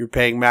Gobert. You're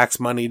paying max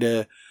money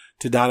to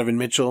Donovan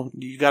Mitchell.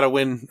 You got to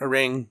win a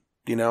ring,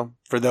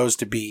 for those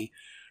to be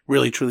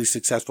really, truly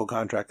successful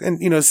contracts.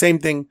 And, same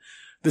thing.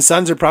 The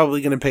Suns are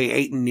probably going to pay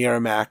Ayton near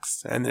a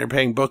max, and they're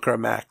paying Booker a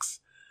max.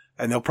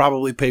 And they'll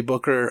probably pay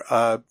Booker,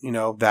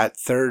 that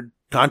third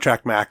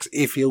contract max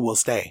if he will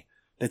stay.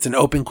 It's an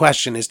open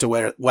question as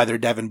to whether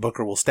Devin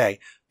Booker will stay.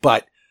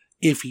 But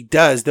if he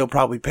does, they'll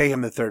probably pay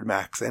him the third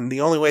max. And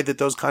the only way that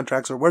those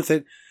contracts are worth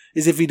it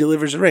is if he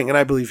delivers a ring. And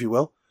I believe he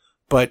will.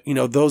 But,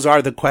 those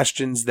are the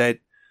questions that,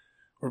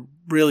 or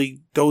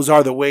really, those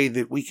are the way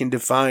that we can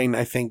define,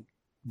 I think,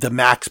 the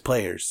max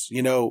players.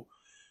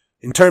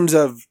 In terms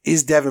of,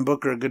 is Devin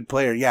Booker a good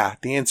player? Yeah,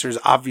 the answer is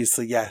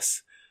obviously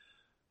yes.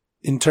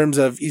 In terms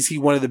of, is he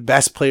one of the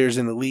best players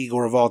in the league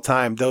or of all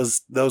time?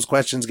 Those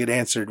questions get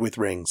answered with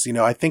rings.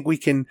 I think we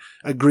can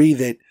agree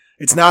that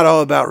it's not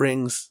all about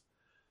rings.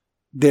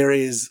 There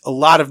is a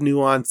lot of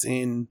nuance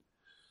in,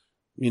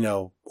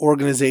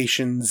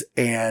 organizations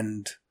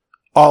and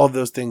all of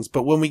those things.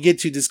 But when we get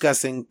to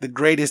discussing the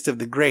greatest of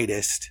the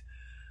greatest,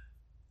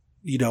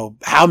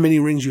 how many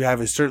rings you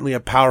have is certainly a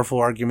powerful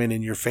argument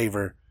in your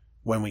favor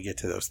when we get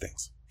to those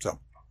things. So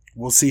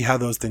we'll see how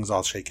those things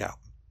all shake out.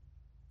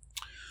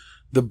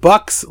 The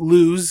Bucks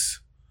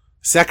lose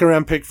second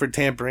round pick for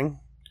tampering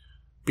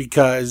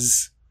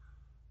because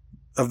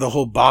of the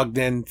whole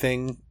Bogdan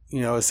thing.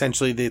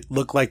 Essentially they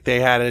looked like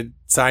they had a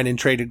sign and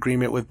trade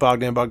agreement with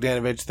Bogdan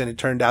Bogdanovic. Then it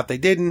turned out they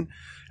didn't.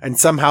 And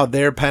somehow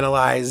they're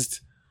penalized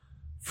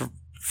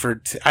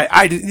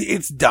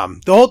it's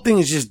dumb. The whole thing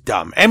is just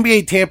dumb.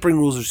 NBA tampering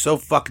rules are so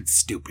fucking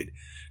stupid.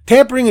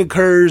 Tampering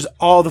occurs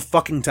all the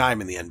fucking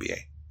time in the NBA.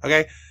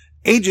 Okay?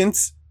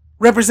 Agents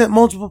represent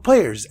multiple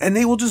players and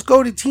they will just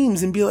go to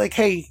teams and be like,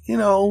 hey,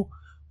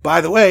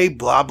 by the way,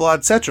 blah, blah,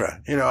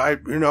 etc.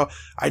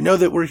 I know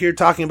that we're here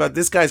talking about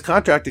this guy's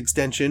contract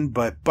extension,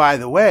 but by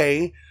the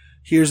way,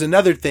 here's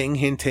another thing,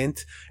 hint,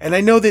 hint. And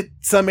I know that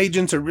some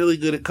agents are really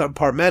good at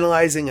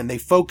compartmentalizing and they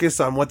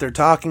focus on what they're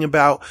talking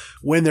about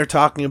when they're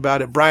talking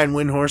about it. Brian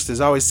Windhorst has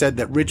always said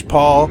that Rich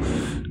Paul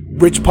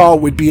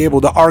would be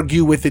able to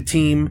argue with a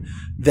team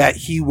that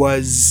he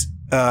was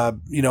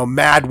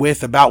mad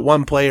with about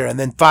one player and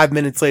then 5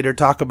 minutes later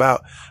talk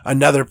about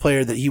another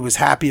player that he was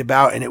happy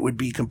about and it would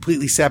be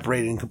completely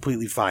separated and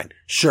completely fine.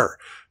 Sure.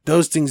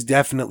 Those things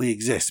definitely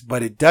exist,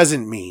 but it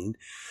doesn't mean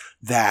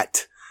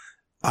that,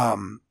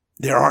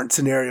 there aren't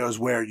scenarios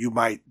where you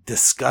might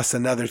discuss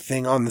another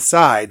thing on the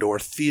side or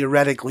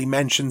theoretically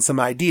mention some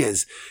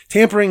ideas.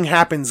 Tampering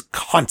happens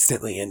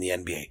constantly in the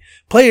NBA.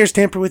 Players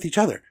tamper with each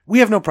other. We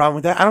have no problem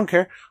with that. I don't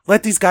care.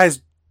 Let these guys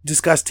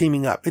discuss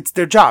teaming up. It's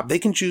their job. They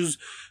can choose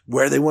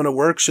where they want to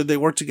work. Should they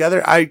work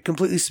together? I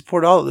completely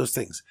support all of those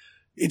things.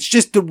 It's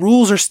just the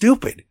rules are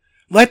stupid.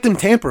 Let them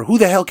tamper. Who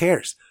the hell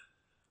cares?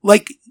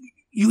 Like,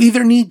 you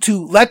either need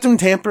to let them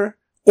tamper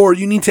or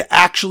you need to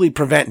actually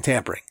prevent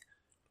tampering.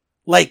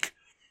 Like,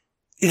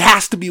 it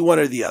has to be one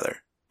or the other,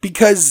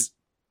 because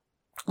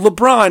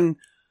LeBron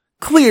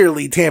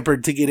clearly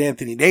tampered to get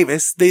Anthony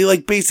Davis. They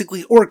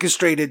basically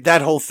orchestrated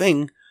that whole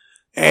thing.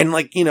 And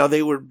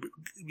they were,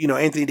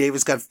 Anthony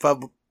Davis got,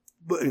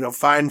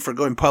 fined for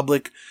going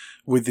public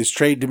with this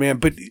trade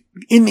demand. But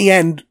in the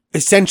end,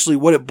 essentially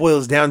what it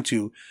boils down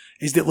to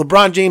is that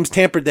LeBron James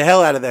tampered the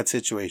hell out of that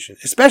situation,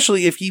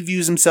 especially if he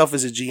views himself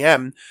as a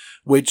GM,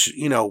 which,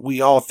 we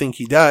all think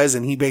he does.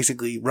 And he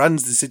basically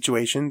runs the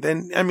situation.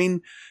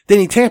 Then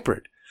he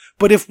tampered.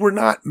 But if we're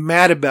not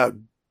mad about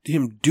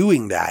him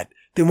doing that,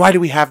 then why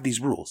do we have these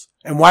rules?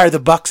 And why are the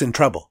Bucks in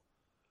trouble?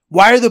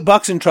 Why are the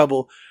Bucks in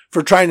trouble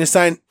for trying to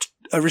sign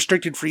a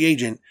restricted free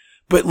agent,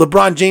 but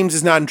LeBron James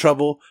is not in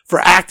trouble for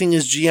acting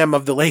as GM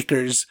of the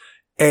Lakers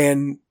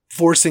and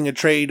forcing a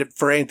trade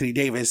for Anthony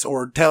Davis,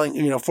 or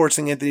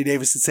forcing Anthony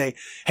Davis to say,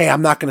 hey,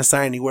 I'm not going to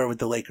sign anywhere with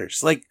the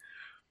Lakers.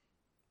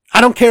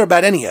 I don't care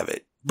about any of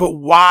it, but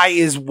why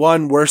is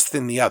one worse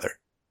than the other?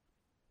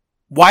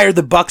 Why are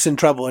the Bucks in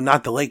trouble and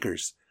not the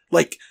Lakers?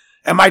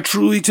 Am I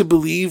truly to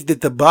believe that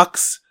the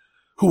Bucks,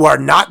 who are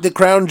not the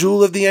crown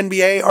jewel of the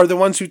NBA, are the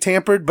ones who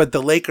tampered, but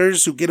the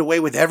Lakers, who get away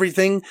with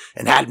everything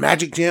and had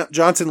Magic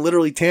Johnson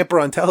literally tamper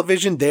on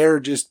television, they're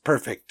just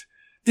perfect?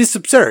 This is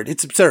absurd.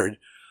 It's absurd.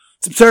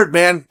 It's absurd,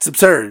 man. It's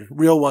absurd.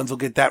 Real ones will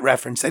get that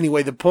reference.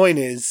 Anyway, the point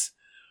is,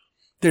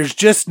 there's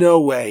just no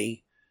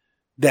way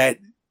that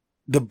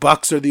the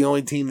Bucks are the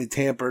only team that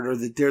tampered or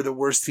that they're the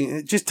worst team.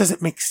 It just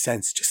doesn't make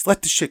sense. Just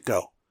let the shit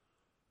go.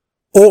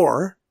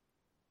 Or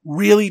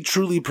really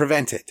truly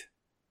prevent it.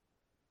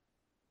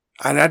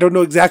 And I don't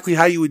know exactly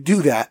how you would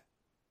do that.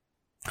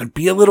 And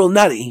be a little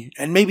nutty.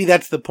 And maybe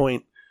that's the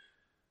point.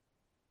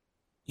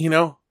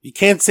 You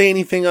can't say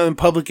anything on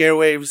public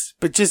airwaves,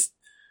 but just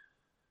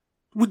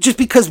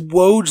because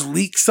Woj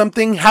leaks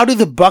something, how do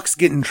the Bucks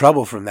get in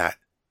trouble from that?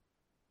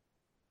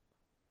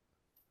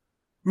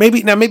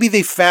 Maybe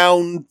they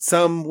found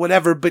some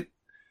whatever, but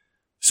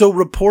so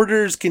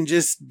reporters can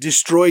just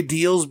destroy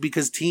deals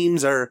because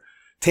teams are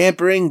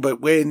tampering,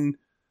 but when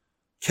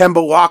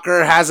Kemba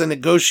Walker has a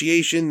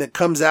negotiation that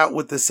comes out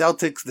with the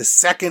Celtics the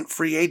second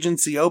free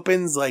agency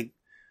opens, the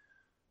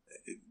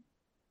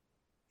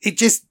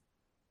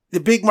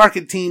big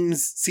market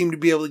teams seem to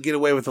be able to get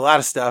away with a lot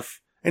of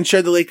stuff. And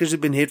sure, the Lakers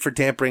have been hit for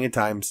tampering at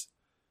times.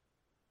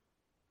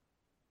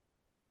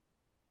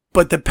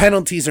 But the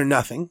penalties are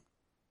nothing.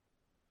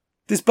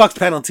 This Bucks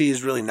penalty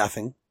is really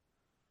nothing.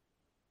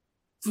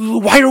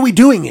 Why are we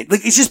doing it?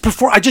 It's just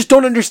I just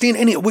don't understand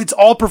it's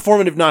all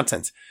performative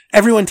nonsense.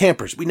 Everyone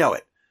tampers. We know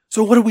it.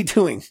 So what are we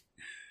doing?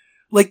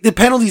 The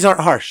penalties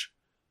aren't harsh.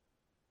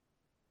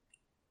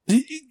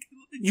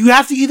 You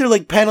have to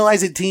either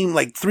penalize a team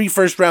 3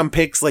 first-round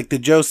picks like the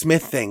Joe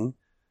Smith thing,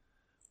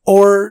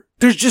 or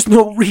there's just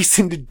no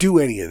reason to do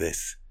any of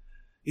this.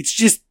 It's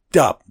just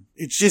dumb.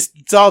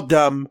 It's all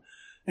dumb,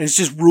 and it's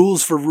just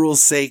rules for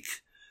rules' sake,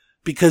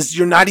 because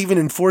you're not even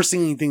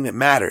enforcing anything that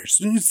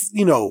matters.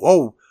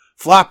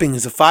 Flopping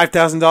is a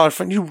 $5,000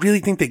 fine. You really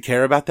think they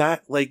care about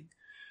that? It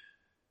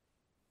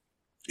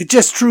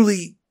just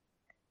truly,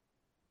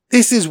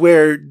 this is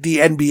where the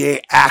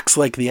NBA acts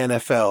like the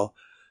NFL,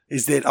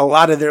 is that a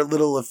lot of their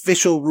little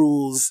official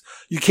rules,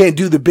 you can't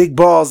do the big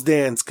balls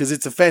dance because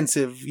it's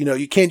offensive.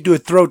 You can't do a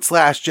throat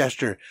slash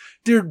gesture.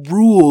 Their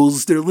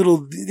rules,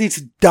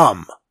 it's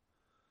dumb.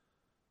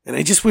 And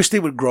I just wish they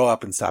would grow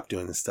up and stop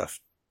doing this stuff.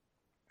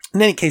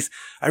 In any case,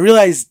 I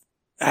realized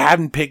I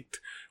haven't picked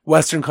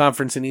Western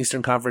Conference and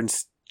Eastern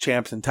Conference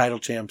champs and title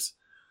champs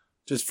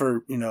just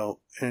for,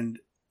 and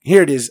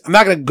here it is. I'm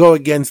not going to go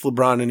against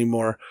LeBron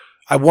anymore.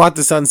 I want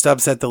the Suns to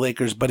upset the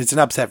Lakers, but it's an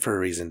upset for a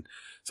reason.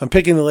 So I'm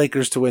picking the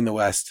Lakers to win the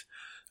West.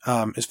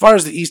 As far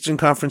as the Eastern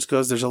Conference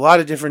goes, there's a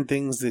lot of different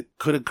things that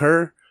could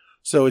occur.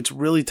 So it's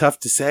really tough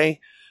to say.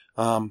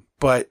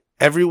 But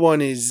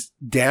everyone is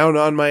down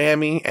on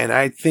Miami. And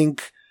I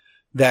think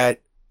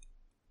that,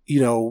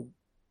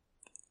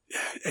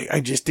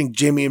 I just think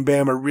Jimmy and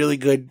Bam are really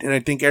good. And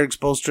I think Eric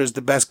Spoelstra is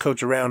the best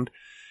coach around.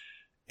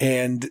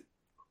 And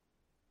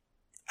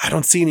I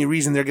don't see any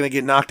reason they're going to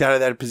get knocked out of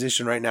that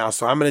position right now.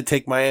 So I'm going to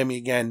take Miami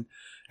again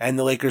and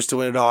the Lakers to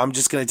win it all. I'm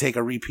just going to take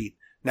a repeat.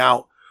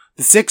 Now,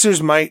 the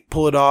Sixers might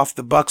pull it off.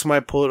 The Bucks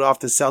might pull it off.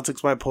 The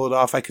Celtics might pull it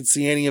off. I could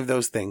see any of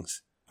those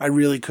things. I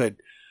really could.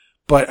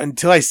 But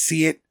until I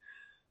see it,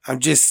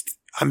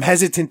 I'm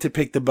hesitant to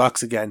pick the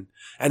Bucks again.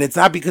 And it's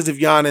not because of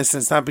Giannis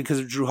and it's not because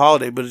of Drew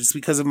Holiday, but it's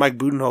because of Mike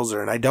Budenholzer.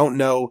 And I don't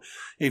know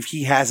if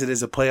he has it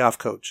as a playoff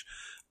coach.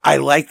 I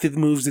like the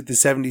moves that the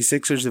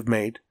 76ers have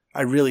made.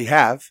 I really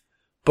have.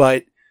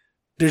 But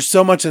there's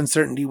so much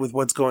uncertainty with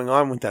what's going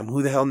on with them.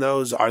 Who the hell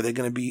knows? Is it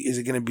going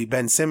to be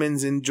Ben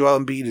Simmons and Joel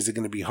Embiid? Is it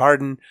going to be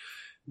Harden?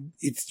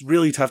 It's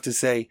really tough to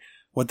say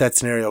what that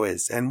scenario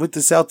is. And with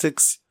the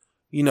Celtics,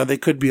 they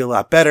could be a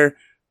lot better,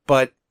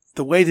 but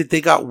the way that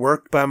they got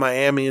worked by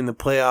Miami in the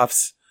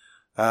playoffs,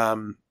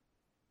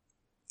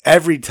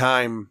 every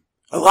time,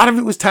 a lot of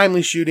it was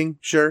timely shooting,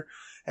 sure.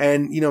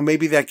 And,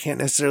 maybe that can't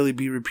necessarily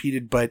be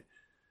repeated, but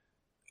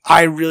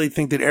I really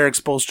think that Eric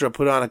Spoelstra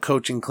put on a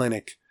coaching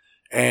clinic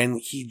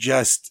and he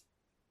just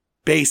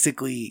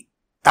basically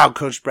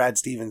outcoached Brad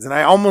Stevens. And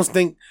I almost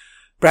think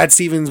Brad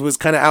Stevens was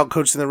kind of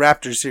outcoached in the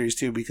Raptors series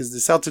too, because the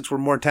Celtics were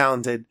more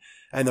talented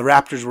and the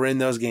Raptors were in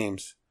those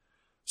games.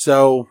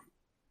 So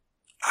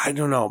I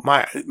don't know.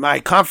 My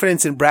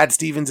confidence in Brad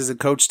Stevens as a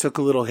coach took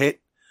a little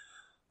hit.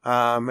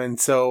 And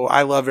so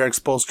I love Eric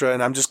Spoelstra,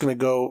 and I'm just going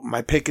to go.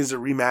 My pick is a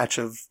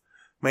rematch of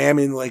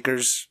Miami and the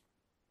Lakers.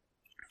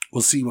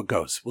 We'll see what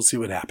goes. We'll see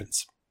what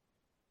happens.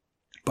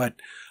 But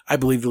I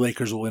believe the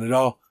Lakers will win it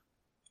all.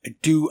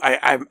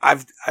 I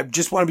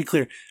just want to be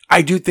clear.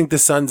 I do think the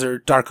Suns are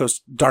dark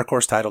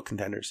horse title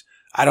contenders.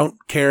 I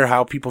don't care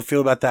how people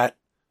feel about that.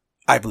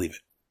 I believe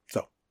it.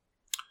 So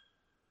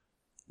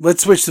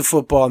let's switch to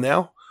football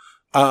now.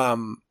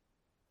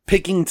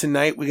 Picking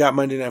tonight, we got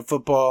Monday Night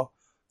Football.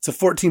 It's a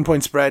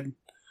 14-point spread.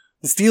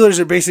 The Steelers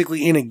are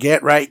basically in a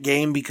get-right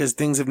game because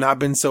things have not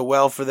been so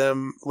well for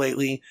them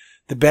lately.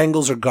 The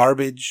Bengals are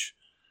garbage.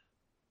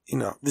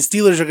 The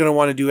Steelers are going to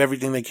want to do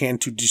everything they can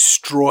to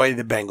destroy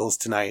the Bengals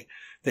tonight.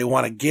 They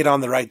want to get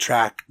on the right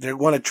track. They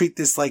want to treat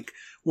this like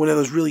one of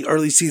those really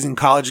early season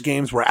college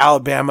games where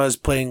Alabama is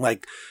playing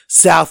like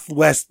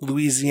Southwest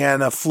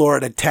Louisiana,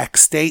 Florida Tech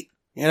State.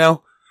 The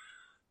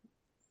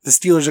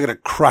Steelers are going to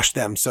crush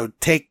them. So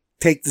take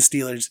the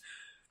Steelers.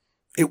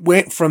 It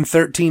went from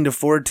 13 to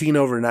 14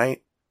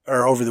 overnight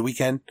or over the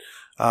weekend.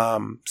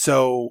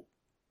 So,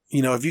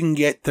 if you can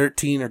get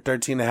 13 or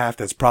 13 and a half,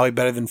 that's probably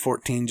better than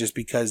 14 just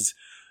because,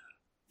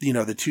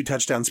 the 2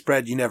 touchdown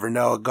spread, you never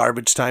know, a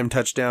garbage time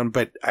touchdown.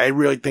 But I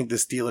really think the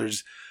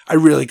Steelers, I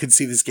really could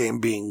see this game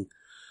being,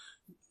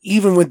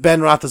 even with Ben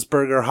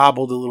Roethlisberger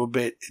hobbled a little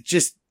bit, it's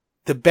just,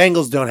 the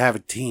Bengals don't have a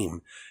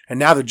team. And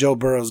now that Joe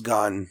Burrow's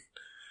gone,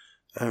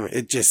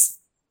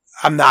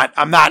 I'm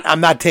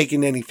not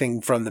taking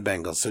anything from the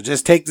Bengals. So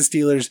just take the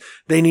Steelers.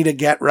 They need a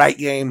get right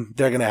game.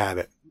 They're going to have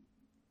it.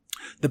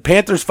 The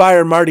Panthers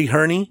fire Marty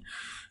Hurney.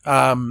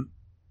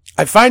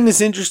 I find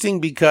this interesting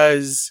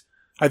because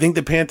I think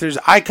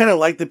I kind of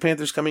like the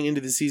Panthers coming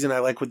into the season. I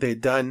like what they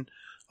had done.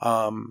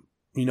 I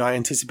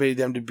anticipated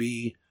them to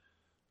be,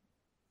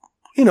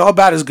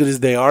 about as good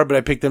as they are, but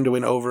I picked them to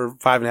win over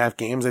 5.5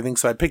 games. I think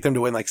so. I picked them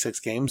to win like 6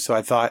 games. So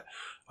I thought,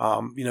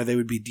 they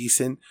would be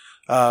decent.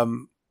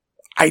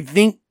 I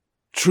think,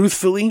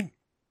 truthfully,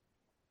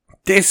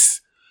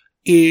 this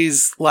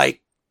is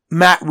like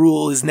Matt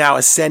Rule is now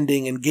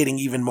ascending and getting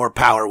even more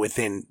power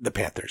within the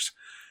Panthers.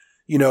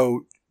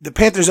 The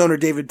Panthers owner,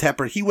 David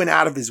Tepper, he went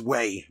out of his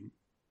way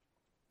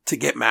to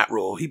get Matt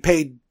Rule. He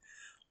paid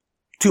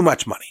too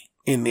much money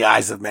in the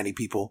eyes of many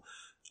people.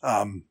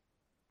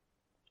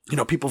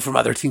 People from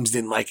other teams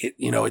didn't like it.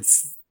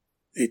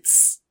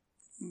 It's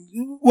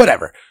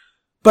whatever.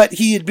 But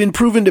he had been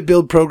proven to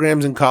build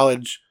programs in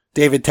college.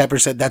 David Tepper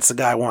said, that's the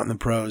guy I want in the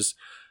pros.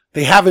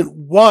 They haven't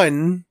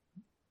won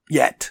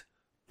yet,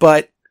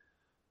 but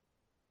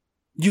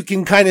you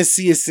can kind of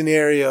see a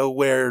scenario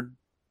where,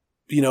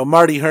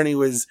 Marty Hurney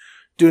was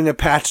doing a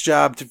patch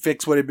job to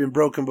fix what had been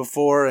broken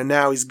before, and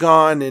now he's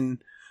gone,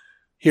 and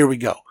here we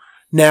go.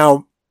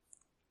 Now,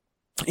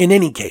 in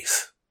any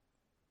case,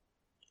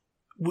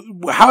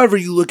 however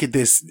you look at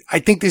this, I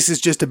think this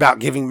is just about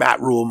giving Matt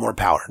Rule more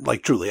power.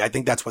 Like, truly, I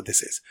think that's what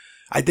this is.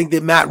 I think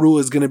that Matt Rule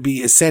is going to be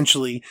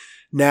essentially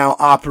now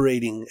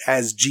operating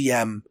as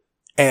GM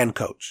and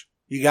coach.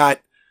 You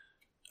got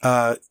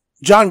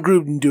John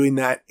Gruden doing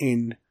that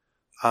in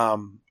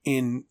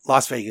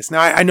Las Vegas.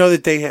 Now I know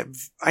that they have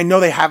a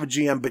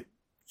GM, but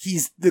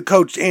he's the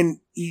coach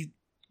and he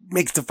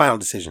makes the final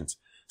decisions.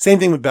 Same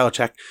thing with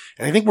Belichick,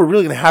 and I think we're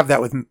really going to have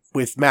that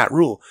with Matt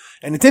Rule.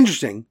 And it's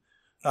interesting,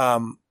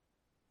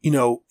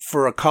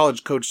 for a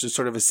college coach to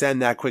sort of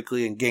ascend that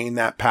quickly and gain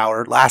that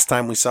power. Last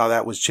time we saw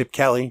that was Chip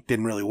Kelly.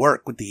 Didn't really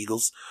work with the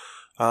Eagles,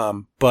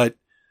 but.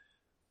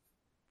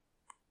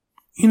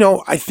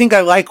 I think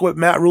I like what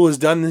Matt Rule has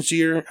done this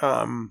year.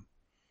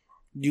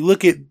 You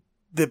look at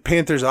the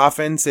Panthers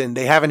offense and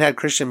they haven't had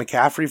Christian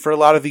McCaffrey for a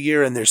lot of the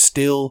year and they're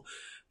still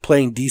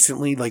playing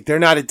decently. Like, they're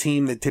not a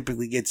team that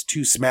typically gets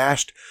too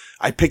smashed.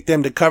 I picked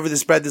them to cover the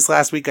spread this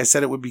last week. I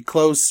said it would be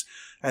close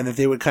and that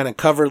they would kind of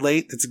cover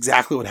late. That's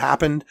exactly what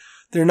happened.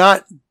 They're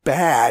not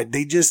bad.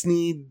 They just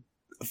need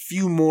a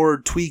few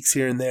more tweaks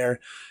here and there.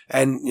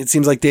 And it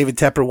seems like David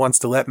Tepper wants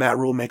to let Matt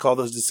Rule make all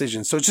those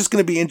decisions. So it's just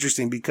going to be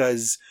interesting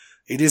because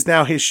it is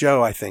now his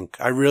show, I think.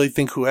 I really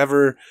think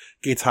whoever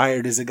gets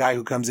hired is a guy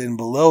who comes in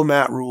below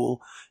Matt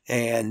Rule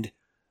and,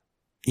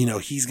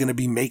 he's going to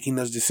be making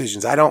those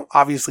decisions. I don't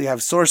obviously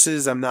have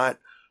sources. I'm not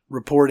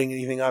reporting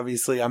anything,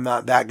 obviously. I'm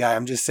not that guy.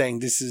 I'm just saying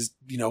this is,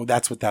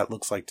 that's what that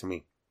looks like to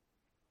me.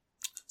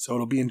 So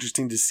it'll be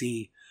interesting to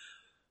see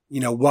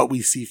what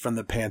we see from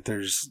the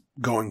Panthers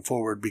going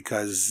forward,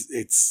 because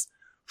it's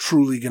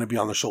truly going to be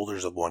on the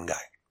shoulders of one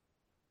guy.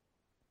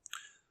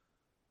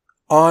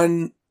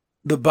 On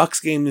the Bucks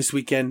game this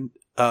weekend,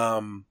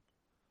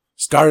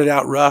 started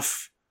out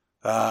rough,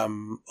 a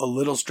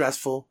little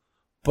stressful,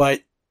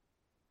 but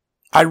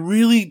I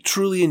really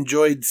truly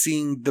enjoyed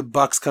seeing the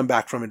Bucks come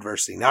back from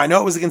adversity. Now I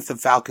know it was against the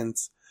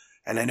Falcons,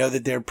 and I know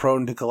that they're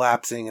prone to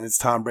collapsing, and it's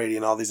Tom Brady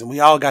and all these, and we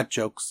all got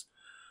jokes.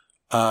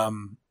 But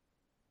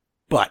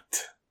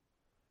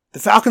the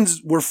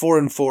Falcons were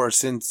 4-4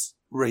 since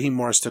Raheem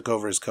Morris took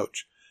over as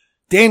coach.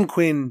 Dan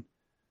Quinn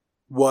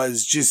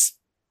was just,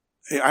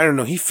 I don't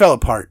know, he fell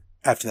apart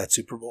after that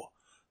Super Bowl.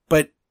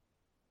 But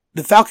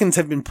the Falcons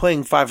have been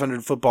playing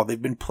 500 football.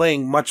 They've been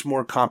playing much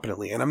more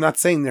competently. And I'm not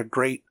saying they're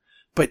great,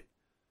 but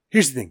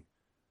here's the thing.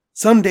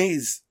 Some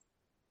days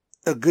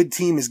a good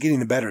team is getting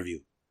the better of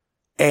you.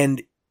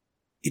 And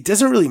it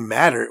doesn't really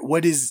matter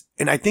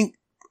and I think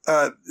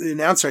the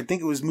announcer, I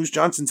think it was Moose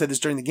Johnson, said this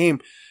during the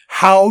game,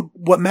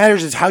 what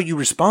matters is how you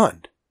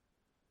respond.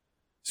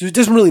 So it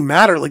doesn't really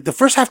matter. Like, the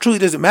first half truly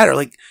doesn't matter.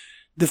 Like,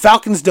 the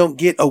Falcons don't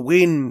get a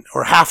win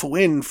or half a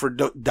win for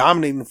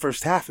dominating the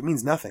first half. It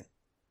means nothing.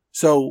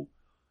 So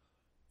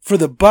for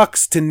the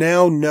Bucks to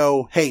now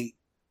know, hey,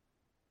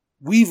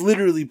 we've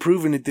literally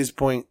proven at this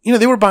point,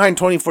 they were behind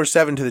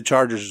 24-7 to the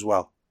Chargers as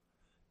well.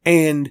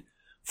 And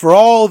for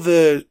all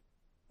the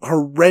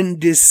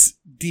horrendous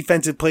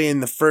defensive play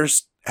in the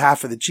first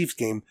half of the Chiefs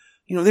game,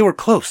 they were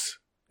close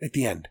at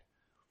the end.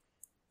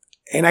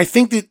 And I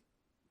think that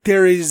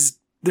there's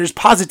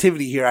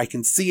positivity here. I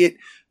can see it.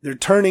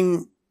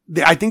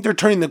 I think they're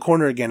turning the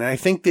corner again. And I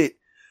think that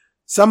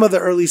some of the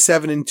early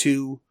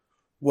 7-2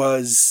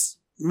 was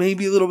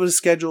maybe a little bit of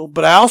schedule,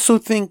 but I also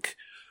think,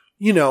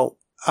 they're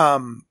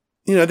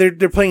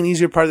playing an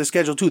easier part of the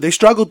schedule too. They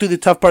struggled through the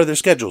tough part of their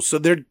schedule. So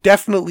there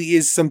definitely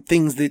is some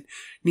things that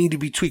need to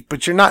be tweaked,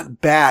 but you're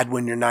not bad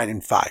when you're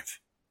 9-5.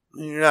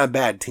 You're not a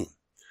bad team.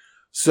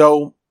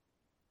 So,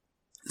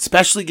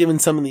 especially given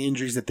some of the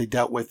injuries that they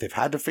dealt with, they've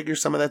had to figure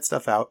some of that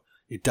stuff out.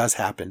 It does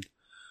happen.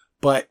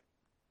 But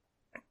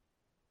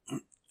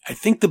I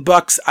think the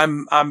Bucks,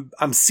 I'm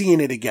seeing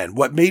it again.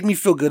 What made me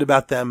feel good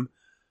about them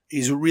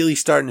is really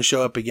starting to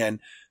show up again.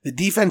 The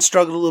defense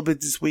struggled a little bit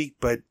this week,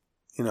 but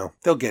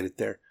they'll get it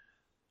there.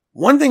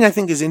 One thing I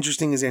think is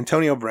interesting is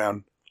Antonio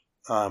Brown.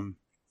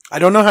 I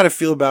don't know how to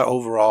feel about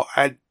overall.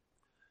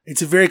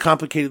 It's a very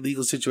complicated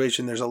legal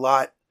situation. There's a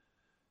lot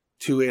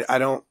to it. I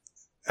don't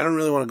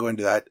really want to go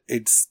into that.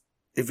 If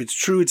it's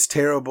true, it's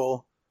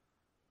terrible.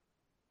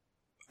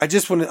 I'm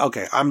just going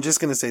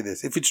to say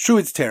this. If it's true,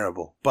 it's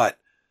terrible. But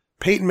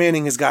Peyton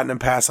Manning has gotten a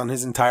pass on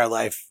his entire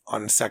life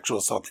on a sexual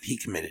assault that he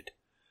committed.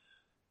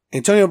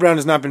 Antonio Brown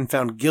has not been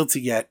found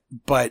guilty yet,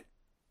 but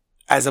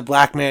as a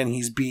black man,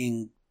 he's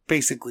being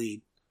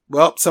basically,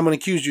 someone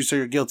accused you, so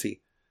you're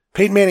guilty.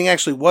 Peyton Manning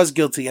actually was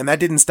guilty, and that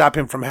didn't stop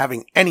him from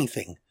having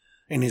anything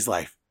in his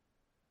life.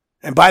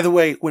 And by the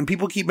way, when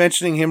people keep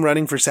mentioning him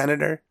running for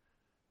senator,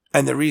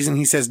 and the reason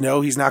he says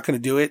no, he's not going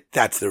to do it,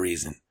 that's the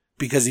reason.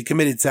 Because he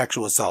committed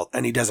sexual assault,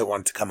 and he doesn't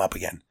want it to come up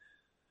again.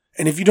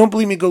 And if you don't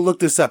believe me, go look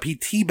this up. He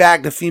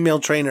teabagged a female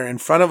trainer in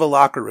front of a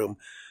locker room,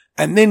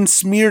 and then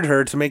smeared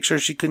her to make sure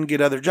she couldn't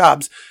get other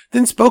jobs,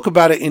 then spoke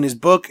about it in his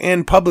book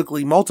and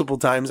publicly multiple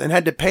times, and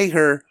had to pay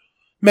her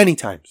many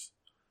times.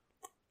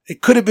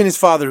 It could have been his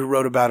father who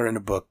wrote about her in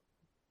a book.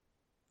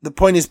 The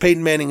point is,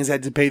 Peyton Manning has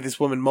had to pay this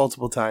woman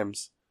multiple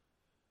times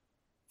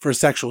for a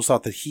sexual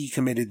assault that he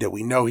committed, that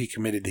we know he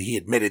committed, that he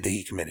admitted that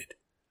he committed.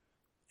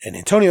 And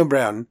Antonio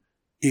Brown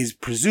is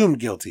presumed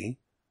guilty.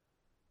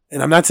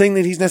 And I'm not saying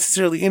that he's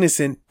necessarily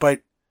innocent,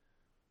 but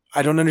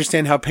I don't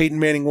understand how Peyton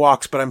Manning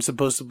walks, but I'm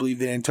supposed to believe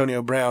that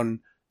Antonio Brown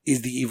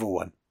is the evil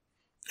one.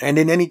 And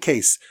in any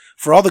case,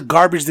 for all the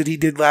garbage that he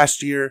did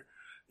last year,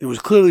 there was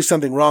clearly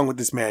something wrong with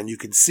this man. You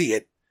could see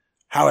it.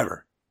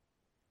 However,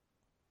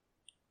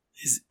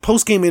 his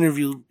post-game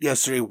interview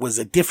yesterday was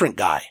a different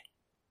guy.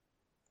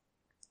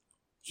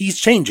 He's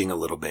changing a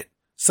little bit.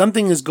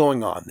 Something is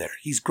going on there.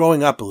 He's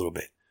growing up a little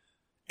bit.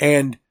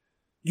 And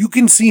you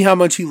can see how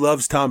much he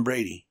loves Tom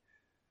Brady.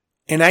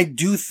 And I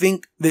do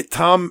think that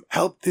Tom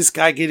helped this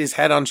guy get his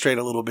head on straight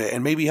a little bit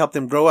and maybe helped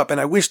him grow up.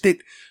 And I wish that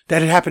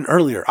had happened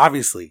earlier,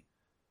 obviously.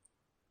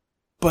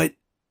 But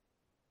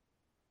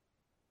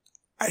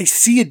I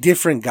see a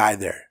different guy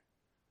there.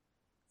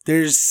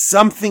 There's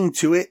something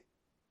to it.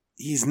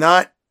 He's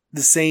not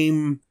the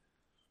same.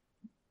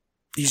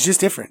 He's just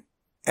different.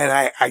 And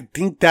I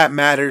think that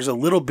matters a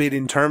little bit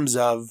in terms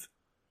of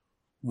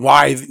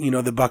why,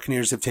 the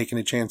Buccaneers have taken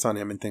a chance on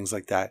him and things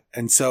like that.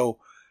 And so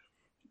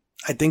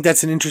I think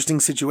that's an interesting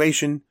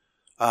situation.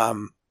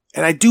 And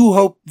I do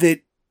hope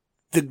that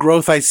the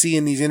growth I see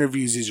in these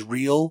interviews is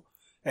real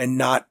and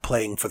not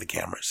playing for the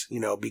cameras,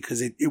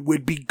 because it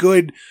would be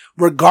good,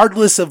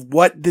 regardless of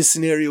what the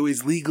scenario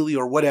is legally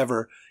or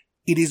whatever.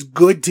 It is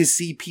good to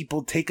see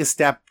people take a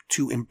step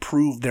to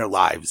improve their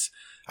lives.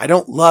 I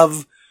don't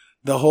love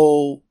the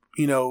whole,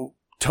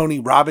 Tony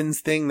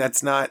Robbins thing.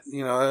 That's not, I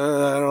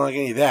don't like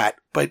any of that.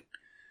 But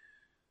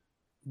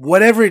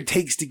whatever it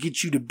takes to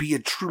get you to be a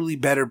truly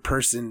better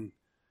person,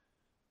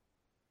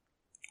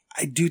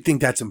 I do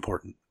think that's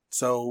important.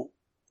 So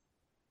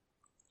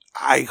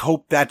I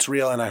hope that's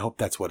real, and I hope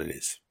that's what it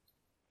is.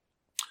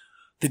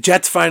 The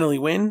Jets finally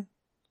win.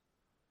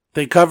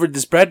 They covered the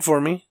spread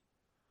for me,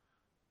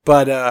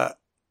 but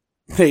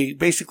they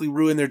basically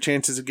ruined their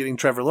chances of getting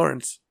Trevor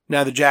Lawrence.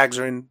 Now the Jags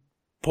are in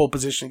pole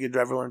position to get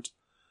Trevor Lawrence.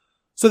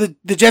 So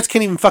the Jets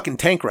can't even fucking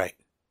tank right.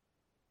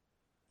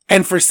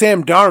 And for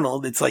Sam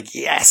Darnold, it's like,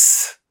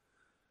 yes,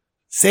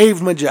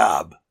 saved my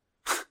job.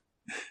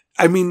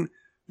 I mean,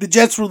 the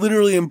Jets were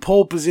literally in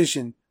pole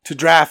position to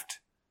draft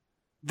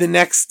the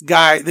next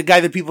guy, the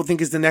guy that people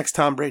think is the next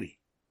Tom Brady.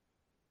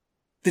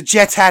 The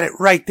Jets had it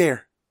right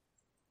there.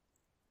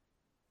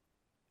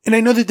 And I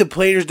know that the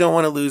players don't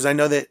want to lose. I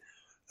know that,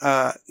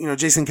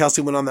 Jason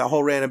Kelce went on that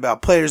whole rant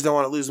about players don't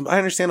want to lose. I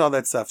understand all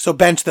that stuff. So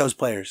bench those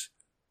players.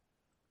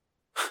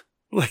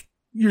 Like,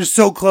 you're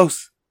so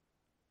close.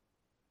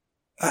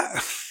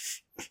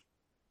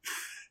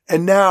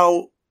 And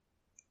now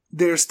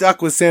they're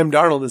stuck with Sam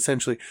Darnold,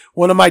 essentially.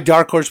 One of my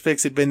dark horse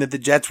picks had been that the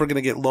Jets were going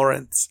to get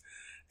Lawrence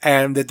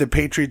and that the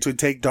Patriots would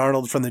take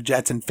Darnold from the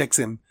Jets and fix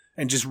him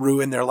and just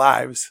ruin their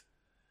lives.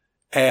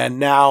 And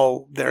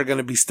now they're going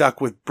to be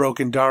stuck with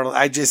broken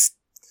Darnold.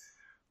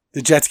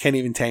 The Jets can't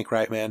even tank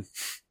right, man.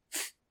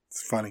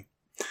 It's funny.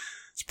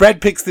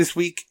 Spread picks this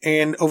week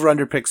and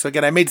over-under picks. So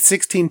again, I made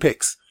 16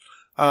 picks.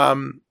 I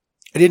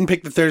didn't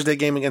pick the Thursday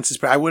game against the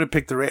spread. I would have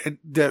picked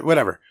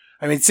whatever.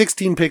 I made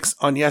 16 picks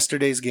on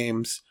yesterday's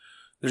games.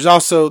 There's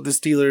also the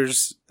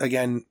Steelers.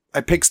 Again,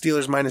 I picked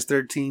Steelers minus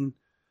 13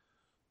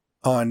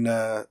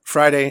 on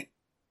Friday.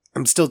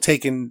 I'm still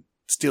taking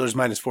Steelers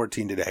minus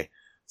 14 today.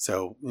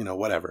 So,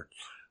 whatever.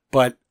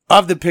 But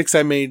of the picks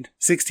I made,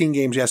 16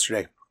 games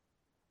yesterday.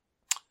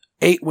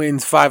 8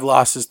 wins, 5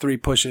 losses, 3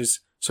 pushes.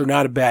 So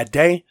not a bad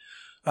day.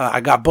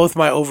 I got both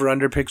my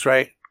over-under picks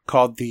right.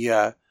 Called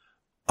the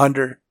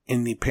under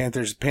in the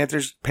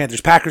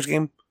Panthers-Packers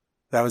game.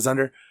 That was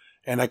under.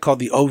 And I called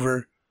the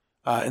over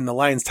in the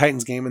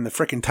Lions-Titans game. And the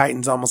frickin'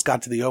 Titans almost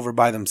got to the over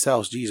by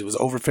themselves. Jeez, it was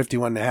over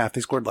 51.5.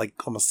 They scored like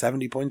almost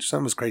 70 points or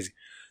something. It was crazy.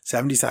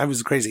 70. It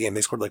was a crazy game.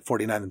 They scored like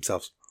 49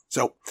 themselves.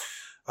 So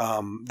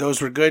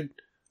those were good.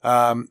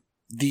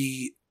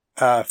 The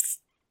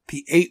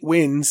 8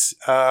 wins,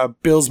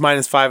 Bills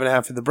minus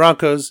 5.5 at the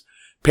Broncos,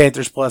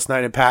 Panthers plus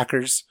 9 at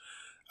Packers.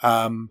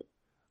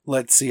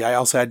 Let's see. I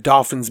also had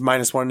Dolphins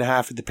minus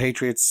 1.5 at the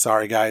Patriots.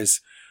 Sorry,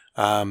 guys.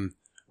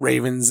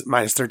 Ravens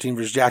minus 13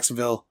 versus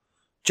Jacksonville.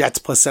 Jets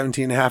plus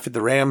 17.5 at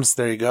the Rams.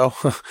 There you go.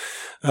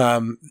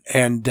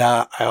 And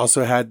I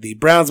also had the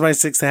Browns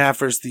minus 6.5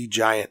 versus the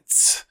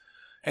Giants.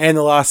 And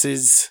the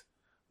losses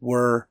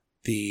were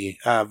the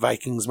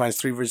Vikings minus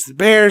 3 versus the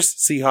Bears.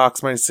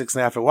 Seahawks minus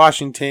 6.5 at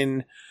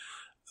Washington.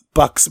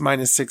 Bucks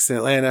minus 6 in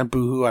Atlanta.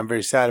 Boo-hoo. I'm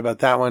very sad about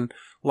that one.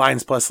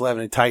 Lions plus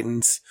 11 at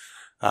Titans.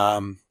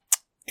 And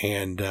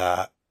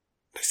I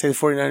say the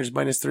 49ers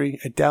minus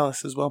 3 at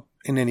Dallas as well.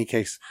 In any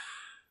case.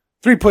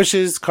 3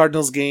 pushes.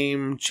 Cardinals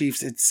game.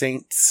 Chiefs at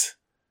Saints.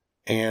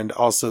 And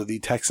also the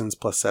Texans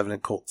plus 7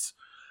 at Colts.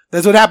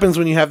 That's what happens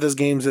when you have those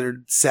games that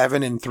are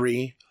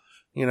 7-3.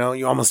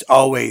 You almost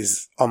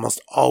always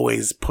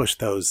push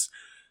those.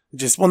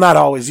 Not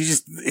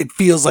always. It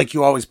feels like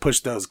you always push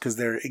those because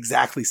they're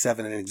exactly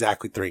 7 and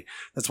exactly 3.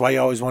 That's why you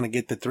always want to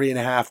get the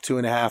 3.5,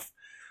 2.5,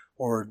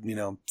 or,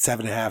 7.5,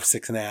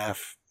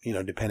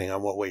 6.5, depending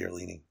on what way you're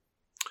leaning.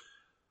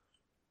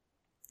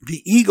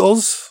 The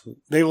Eagles,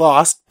 they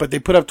lost, but they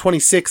put up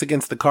 26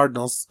 against the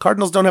Cardinals.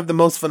 Cardinals don't have the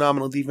most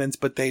phenomenal defense,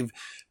 but they've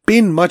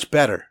been much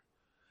better.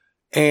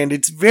 And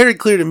it's very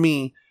clear to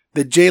me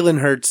that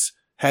Jalen Hurts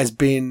has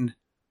been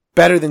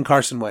better than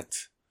Carson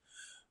Wentz.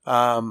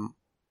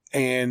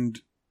 And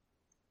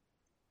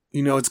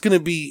it's going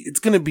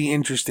to be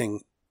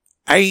interesting.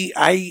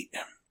 I'm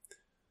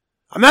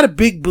not a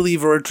big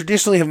believer, or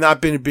traditionally have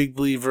not been a big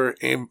believer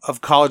of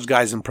college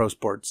guys in pro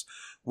sports,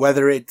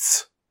 whether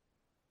it's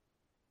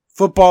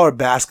football or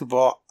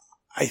basketball.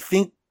 I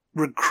think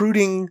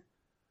recruiting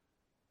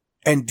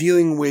and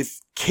dealing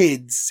with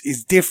kids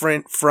is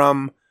different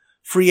from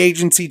free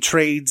agency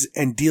trades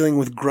and dealing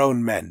with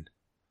grown men.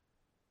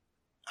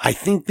 I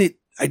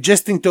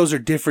just think those are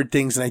different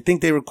things, and I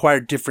think they require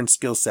different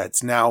skill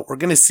sets. Now, we're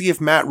going to see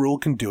if Matt Rule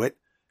can do it,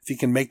 if he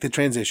can make the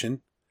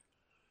transition.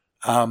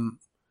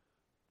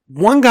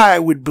 One guy I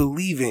would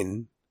believe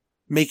in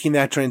making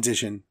that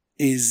transition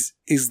is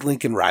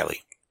Lincoln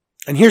Riley.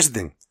 And here's the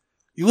thing.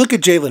 You look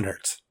at Jalen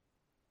Hurts.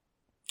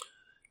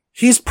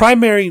 His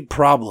primary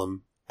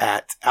problem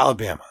at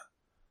Alabama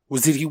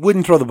was that he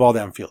wouldn't throw the ball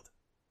downfield.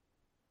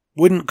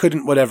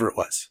 Couldn't, whatever it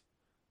was.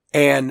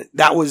 And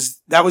that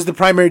was the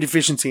primary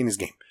deficiency in his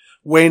game.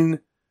 When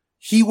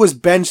he was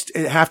benched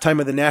at halftime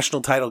of the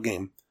national title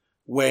game,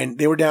 when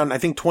they were down, I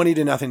think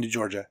 20-0 to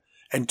Georgia,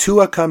 and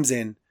Tua comes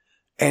in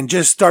and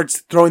just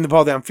starts throwing the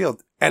ball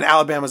downfield, and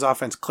Alabama's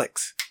offense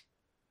clicks.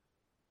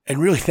 And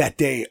really that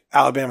day,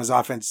 Alabama's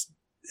offense,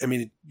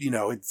 it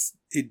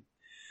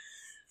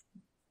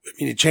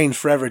changed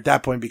forever at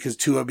that point because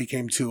Tua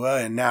became Tua,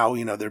 and now,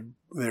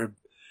 they're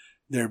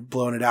they're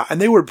blowing it out.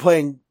 And they were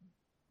playing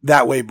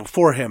that way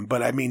before him.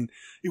 But I mean,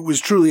 it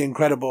was truly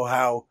incredible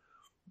how,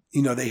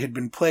 they had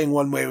been playing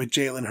one way with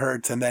Jalen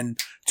Hurts, and then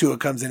Tua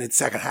comes in at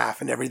second half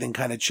and everything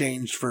kind of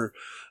changed for,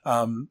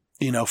 from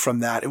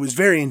that. It was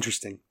very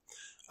interesting.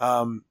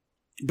 But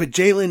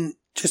Jalen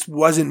just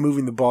wasn't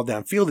moving the ball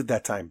downfield at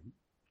that time.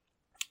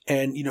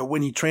 And,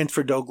 when he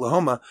transferred to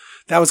Oklahoma,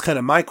 that was kind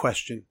of my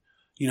question.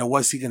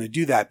 Was he going to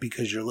do that?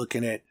 Because you're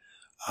looking at,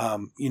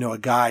 a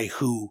guy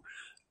who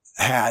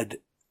had,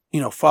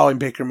 following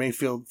Baker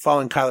Mayfield,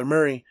 following Kyler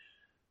Murray,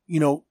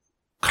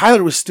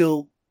 Kyler was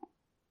still,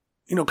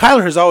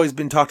 Kyler has always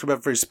been talked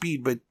about for his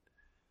speed, but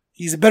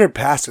he's a better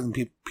passer than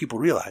people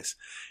realize.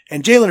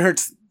 And Jalen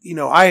Hurts,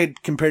 I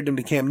had compared him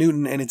to Cam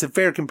Newton, and it's a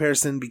fair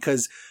comparison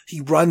because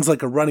he runs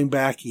like a running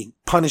back. He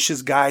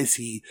punishes guys.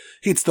 He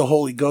hits the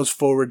hole. He goes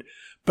forward.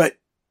 But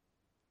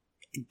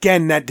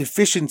again, that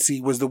deficiency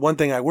was the one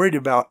thing I worried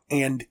about,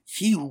 and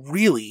he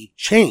really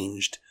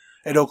changed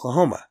at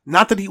Oklahoma.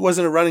 Not that he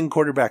wasn't a running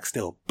quarterback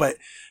still, but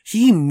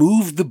he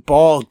moved the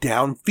ball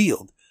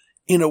downfield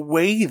in a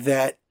way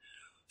that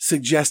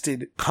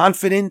suggested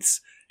confidence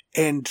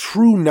and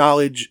true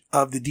knowledge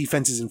of the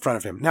defenses in front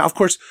of him. Now, of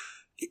course,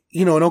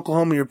 in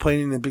Oklahoma, you're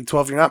playing in the Big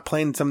 12. You're not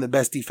playing some of the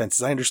best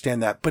defenses. I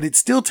understand that. But it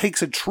still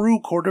takes a true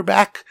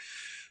quarterback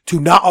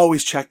to not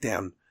always check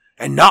down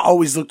and not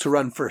always look to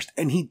run first.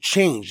 And he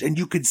changed. And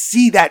you could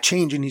see that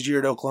change in his year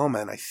at Oklahoma.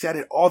 And I said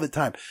it all the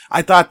time.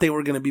 I thought they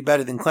were going to be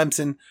better than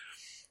Clemson.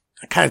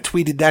 I kind of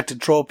tweeted that to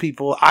troll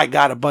people. I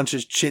got a bunch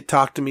of shit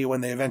talked to me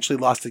when they eventually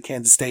lost to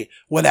Kansas State.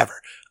 Whatever.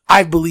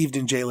 I've believed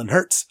in Jalen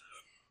Hurts.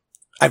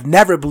 I've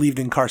never believed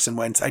in Carson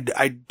Wentz.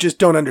 I just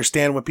don't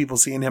understand what people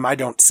see in him. I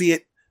don't see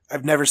it.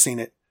 I've never seen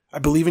it. I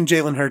believe in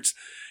Jalen Hurts.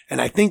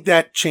 And I think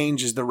that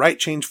change is the right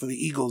change for the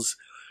Eagles.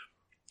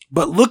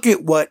 But look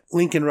at what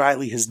Lincoln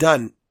Riley has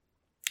done.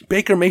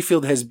 Baker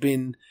Mayfield has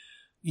been,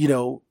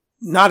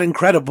 not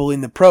incredible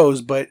in the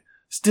pros, but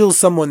still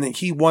someone that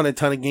he won a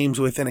ton of games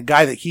with and a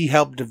guy that he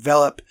helped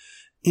develop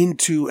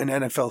into an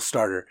NFL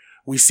starter.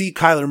 We see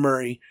Kyler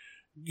Murray,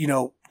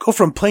 go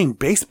from playing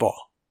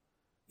baseball.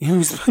 He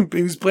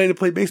was playing to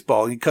play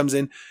baseball. He comes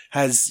in,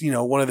 has,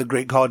 one of the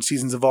great college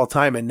seasons of all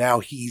time. And now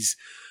he's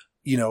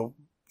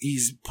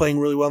playing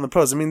really well in the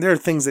pros. I mean, there are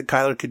things that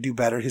Kyler could do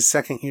better. His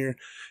second year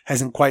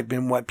hasn't quite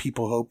been what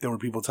people hoped. There were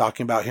people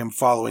talking about him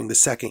following the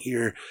second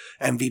year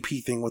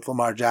MVP thing with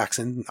Lamar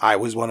Jackson. I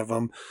was one of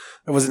them.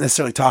 I wasn't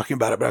necessarily talking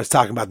about it, but I was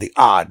talking about the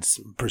odds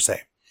per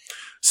se.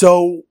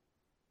 So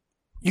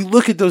you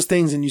look at those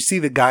things and you see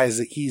the guys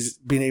that he's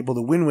been able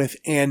to win with.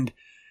 And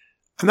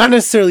I'm not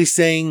necessarily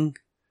saying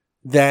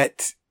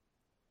that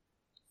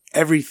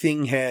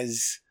everything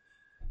has,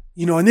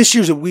 and this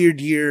year's a weird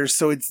year,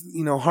 so it's,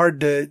 hard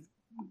to,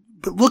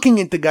 but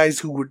looking at the guys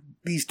who were,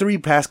 these three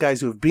past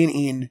guys who have been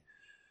in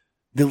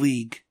the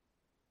league,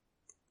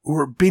 who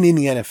have been in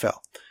the NFL,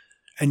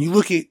 and you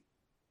look at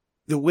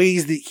the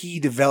ways that he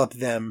developed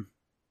them,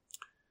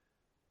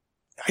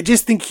 I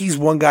just think he's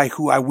one guy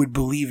who I would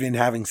believe in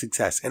having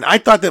success. And I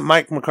thought that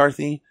Mike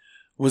McCarthy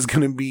was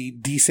going to be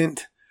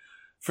decent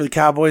for the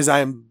Cowboys. I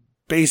am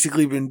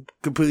basically been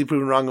completely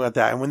proven wrong about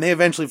that. And when they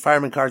eventually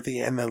fire McCarthy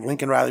and the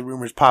Lincoln Riley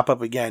rumors pop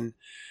up again,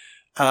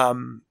 I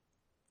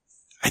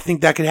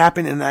think that could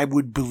happen, and I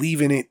would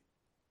believe in it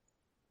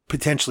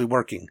potentially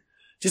working.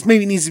 Just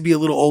maybe needs to be a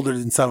little older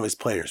than some of his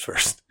players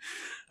first.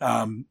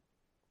 And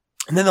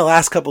then the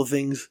last couple of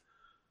things.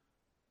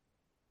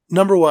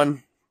 Number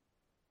one,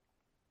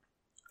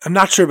 I'm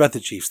not sure about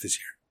the Chiefs this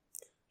year.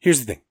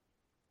 Here's the thing.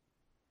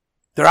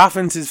 Their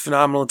offense is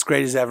phenomenal. It's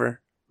great as ever.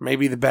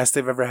 Maybe the best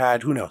they've ever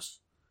had. Who knows?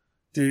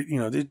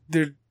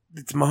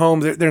 It's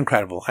Mahomes. They're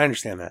incredible. I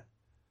understand that.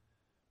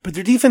 But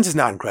their defense is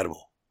not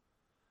incredible.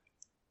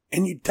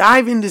 And you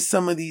dive into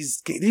some of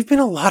these games, there've been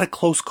a lot of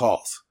close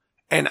calls.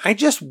 And I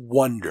just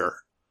wonder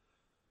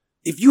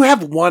if you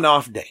have one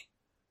off day,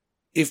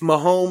 if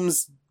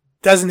Mahomes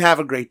doesn't have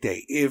a great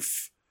day,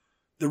 if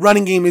the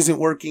running game isn't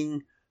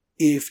working,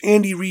 if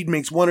Andy Reid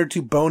makes one or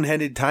two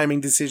boneheaded timing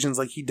decisions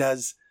like he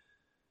does,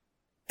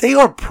 they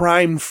are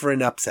primed for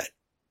an upset.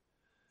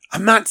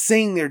 I'm not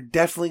saying they're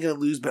definitely going to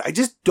lose, but I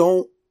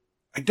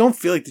don't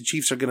feel like the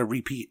Chiefs are going to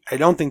repeat. I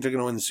don't think they're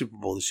going to win the Super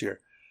Bowl this year.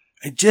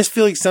 I just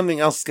feel like something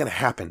else is going to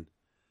happen.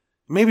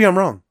 Maybe I'm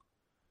wrong.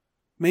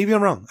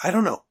 I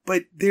don't know.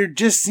 But there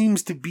just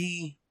seems to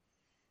be,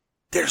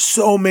 there's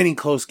so many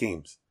close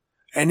games.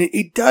 And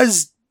it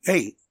does,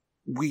 hey,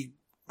 we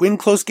win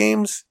close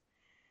games.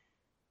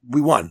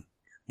 We won.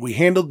 We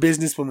handled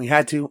business when we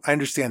had to. I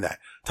understand that.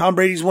 Tom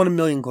Brady's won 1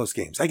 million close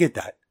games. I get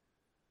that.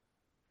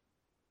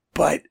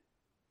 But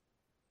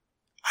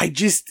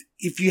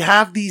if you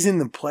have these in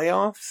the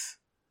playoffs,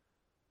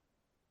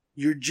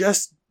 you're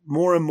just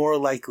more and more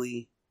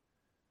likely.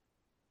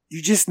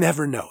 You just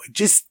never know. I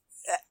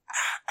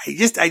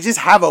just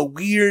have a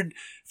weird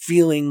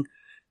feeling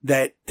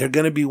that they're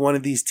going to be one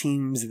of these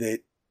teams that,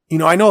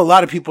 I know a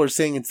lot of people are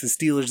saying it's the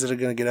Steelers that are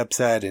going to get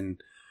upset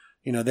and,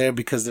 they're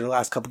because their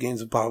last couple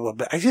games of blah, blah,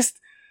 blah. But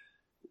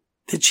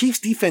the Chiefs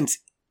defense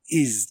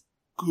is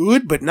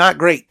good, but not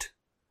great.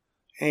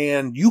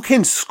 and you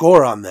can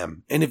score on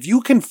them. And if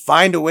you can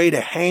find a way to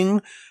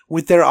hang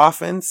with their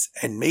offense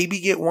and maybe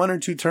get 1 or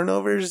 2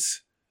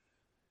 turnovers,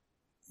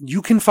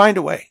 you can find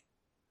a way.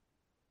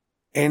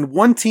 And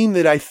one team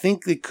that I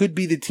think that could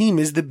be the team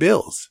is the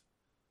Bills.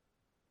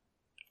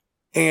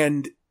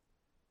 And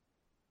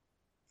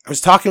I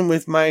was talking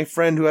with my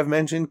friend who I've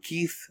mentioned,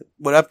 Keith.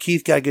 What up,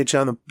 Keith? Gotta get you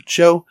on the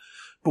show.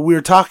 But we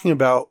were talking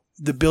about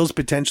the Bills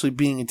potentially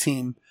being a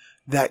team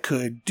that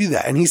could do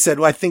that. And he said,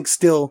 well, I think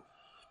still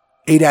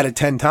 8 out of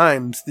 10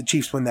 times the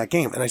Chiefs win that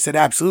game. And I said,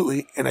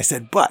 absolutely. And I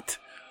said, but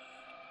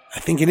I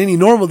think in any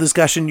normal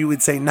discussion, you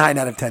would say 9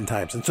 out of 10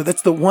 times. And so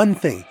that's the one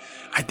thing.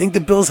 I think the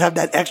Bills have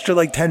that extra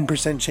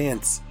 10%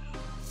 chance.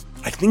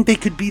 I think they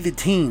could be the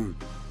team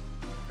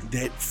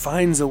that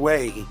finds a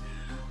way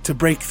to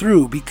break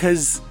through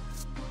because,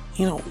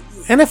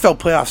 NFL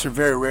playoffs are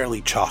very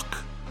rarely chalk.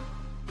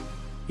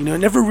 It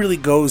never really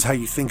goes how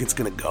you think it's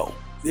going to go.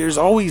 There's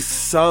always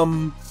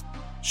some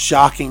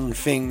shocking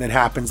thing that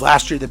happens.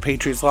 Last year, the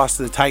Patriots lost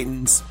to the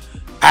Titans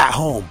at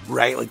home,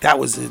 right? That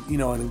was, an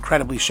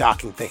incredibly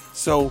shocking thing.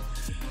 So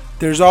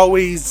there's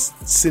always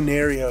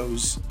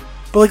scenarios.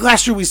 But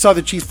last year, we saw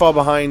the Chiefs fall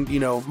behind,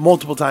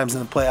 multiple times in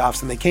the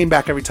playoffs, and they came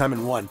back every time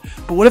and won.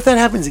 But what if that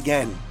happens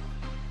again?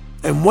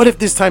 And what if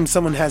this time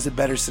someone has a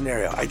better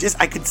scenario? I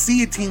could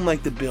see a team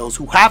like the Bills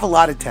who have a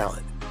lot of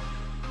talent.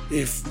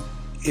 If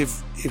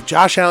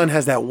Josh Allen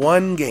has that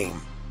one game,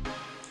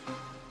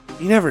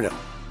 you never know.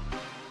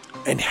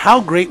 And how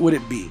great would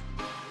it be?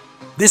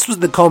 This was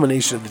the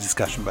culmination of the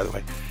discussion, by the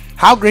way.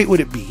 How great would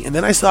it be? And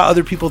then I saw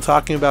other people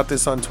talking about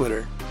this on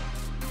Twitter.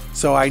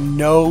 So I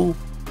know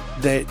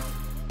that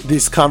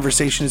this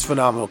conversation is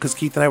phenomenal because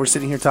Keith and I were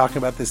sitting here talking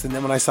about this. And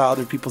then when I saw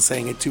other people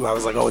saying it too, I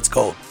was like, oh, it's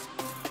gold.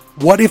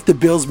 What if the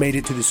Bills made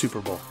it to the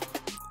Super Bowl?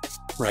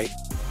 Right?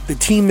 The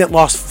team that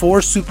lost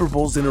 4 Super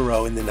Bowls in a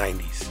row in the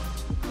 90s.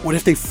 What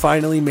if they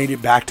finally made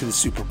it back to the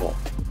Super Bowl?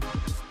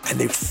 And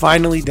they've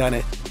finally done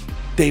it.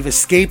 They've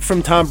escaped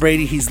from Tom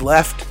Brady. He's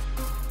left.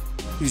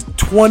 He's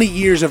 20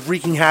 years of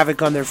wreaking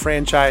havoc on their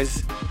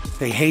franchise.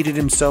 They hated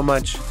him so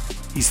much.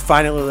 He's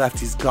finally left.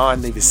 He's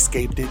gone. They've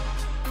escaped it.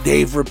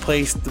 They've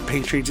replaced the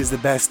Patriots as the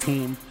best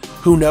team.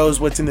 Who knows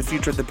what's in the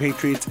future of the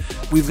Patriots?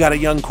 We've got a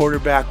young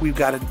quarterback. We've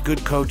got a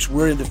good coach.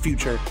 We're in the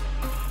future.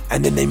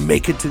 And then they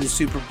make it to the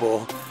Super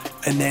Bowl.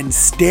 And then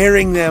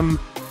staring them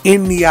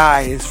in the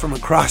eyes from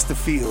across the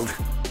field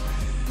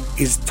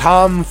is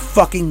Tom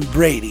fucking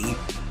Brady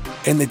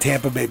and the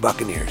Tampa Bay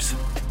Buccaneers.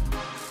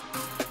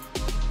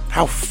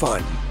 How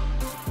fun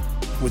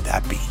would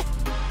that be?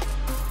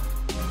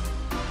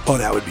 Oh,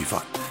 that would be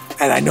fun.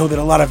 And I know that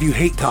a lot of you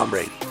hate Tom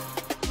Brady.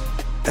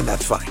 And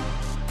that's fine.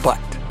 But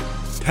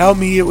tell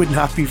me it would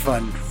not be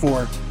fun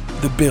for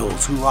the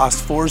Bills, who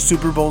lost 4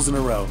 Super Bowls in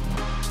a row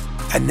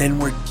and then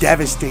were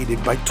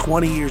devastated by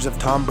 20 years of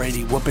Tom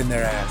Brady whooping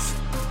their ass.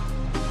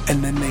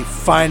 And then they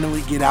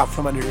finally get out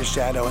from under his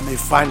shadow and they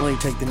finally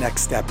take the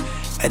next step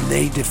and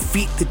they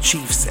defeat the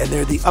Chiefs, and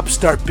they're the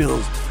upstart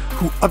Bills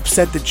who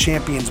upset the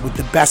champions with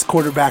the best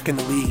quarterback in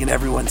the league in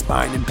everyone's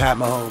mind in Pat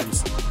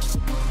Mahomes.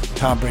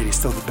 Tom Brady's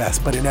still the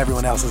best, but in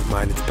everyone else's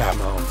mind it's Pat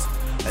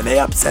Mahomes. And they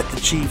upset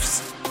the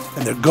Chiefs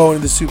and they're going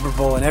to the Super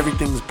Bowl and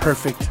everything's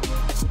perfect.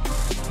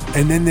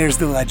 And then there's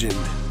the legend,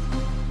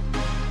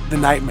 the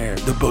nightmare,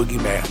 the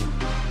boogeyman,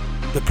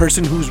 the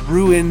person who's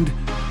ruined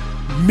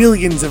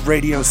millions of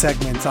radio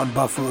segments on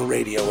Buffalo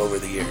radio over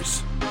the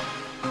years.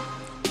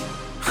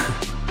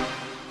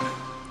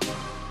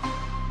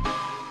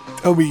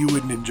 Tell me you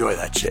wouldn't enjoy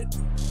that shit.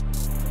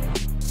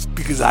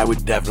 Because I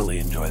would definitely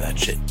enjoy that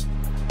shit.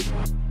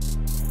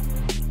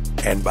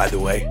 And by the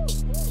way,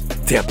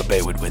 Tampa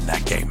Bay would win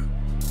that game.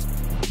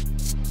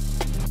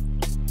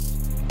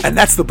 And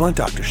that's the Blunt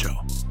Doctor Show.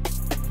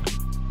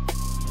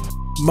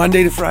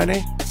 Monday to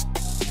Friday.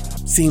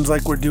 Seems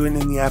like we're doing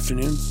it in the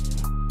afternoons.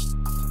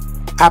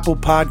 Apple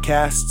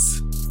Podcasts,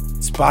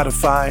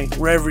 Spotify,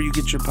 wherever you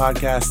get your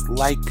podcasts.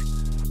 Like,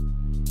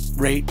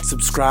 rate,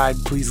 subscribe.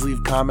 Please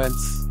leave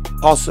comments.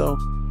 Also,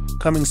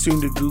 coming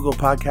soon to Google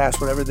Podcasts,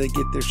 whenever they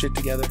get their shit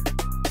together.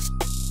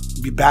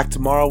 Be back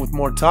tomorrow with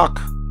more talk.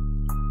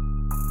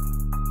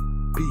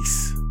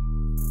 Peace.